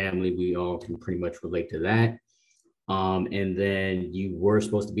death in the family. We all can pretty much relate to that. And then you were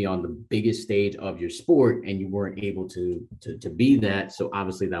supposed to be on the biggest stage of your sport and you weren't able to be that. So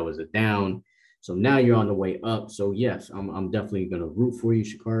obviously that was a down. So now you're on the way up. So yes, I'm definitely going to root for you,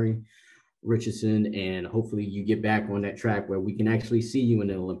 Sha'Carri Richardson, and hopefully you get back on that track where we can actually see you in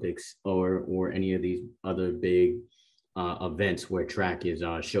the Olympics or any of these other big events where track is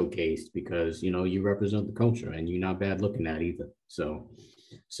showcased, because you know you represent the culture and you're not bad looking at either. So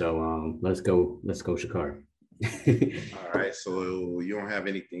let's go Sha'Carri. All right, so you don't have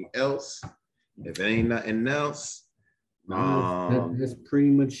anything else? If it ain't nothing else, that's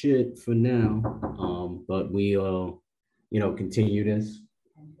pretty much it for now. But we'll continue this.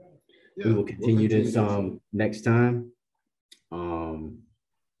 Yeah, we will continue this next time on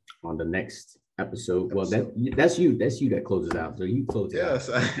the next episode. Well, that's you that closes out. So you close it out.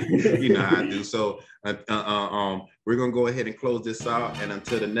 You know how I do. So we're gonna go ahead and close this out. And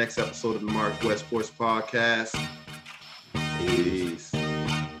until the next episode of the Mark West Sports Podcast, peace.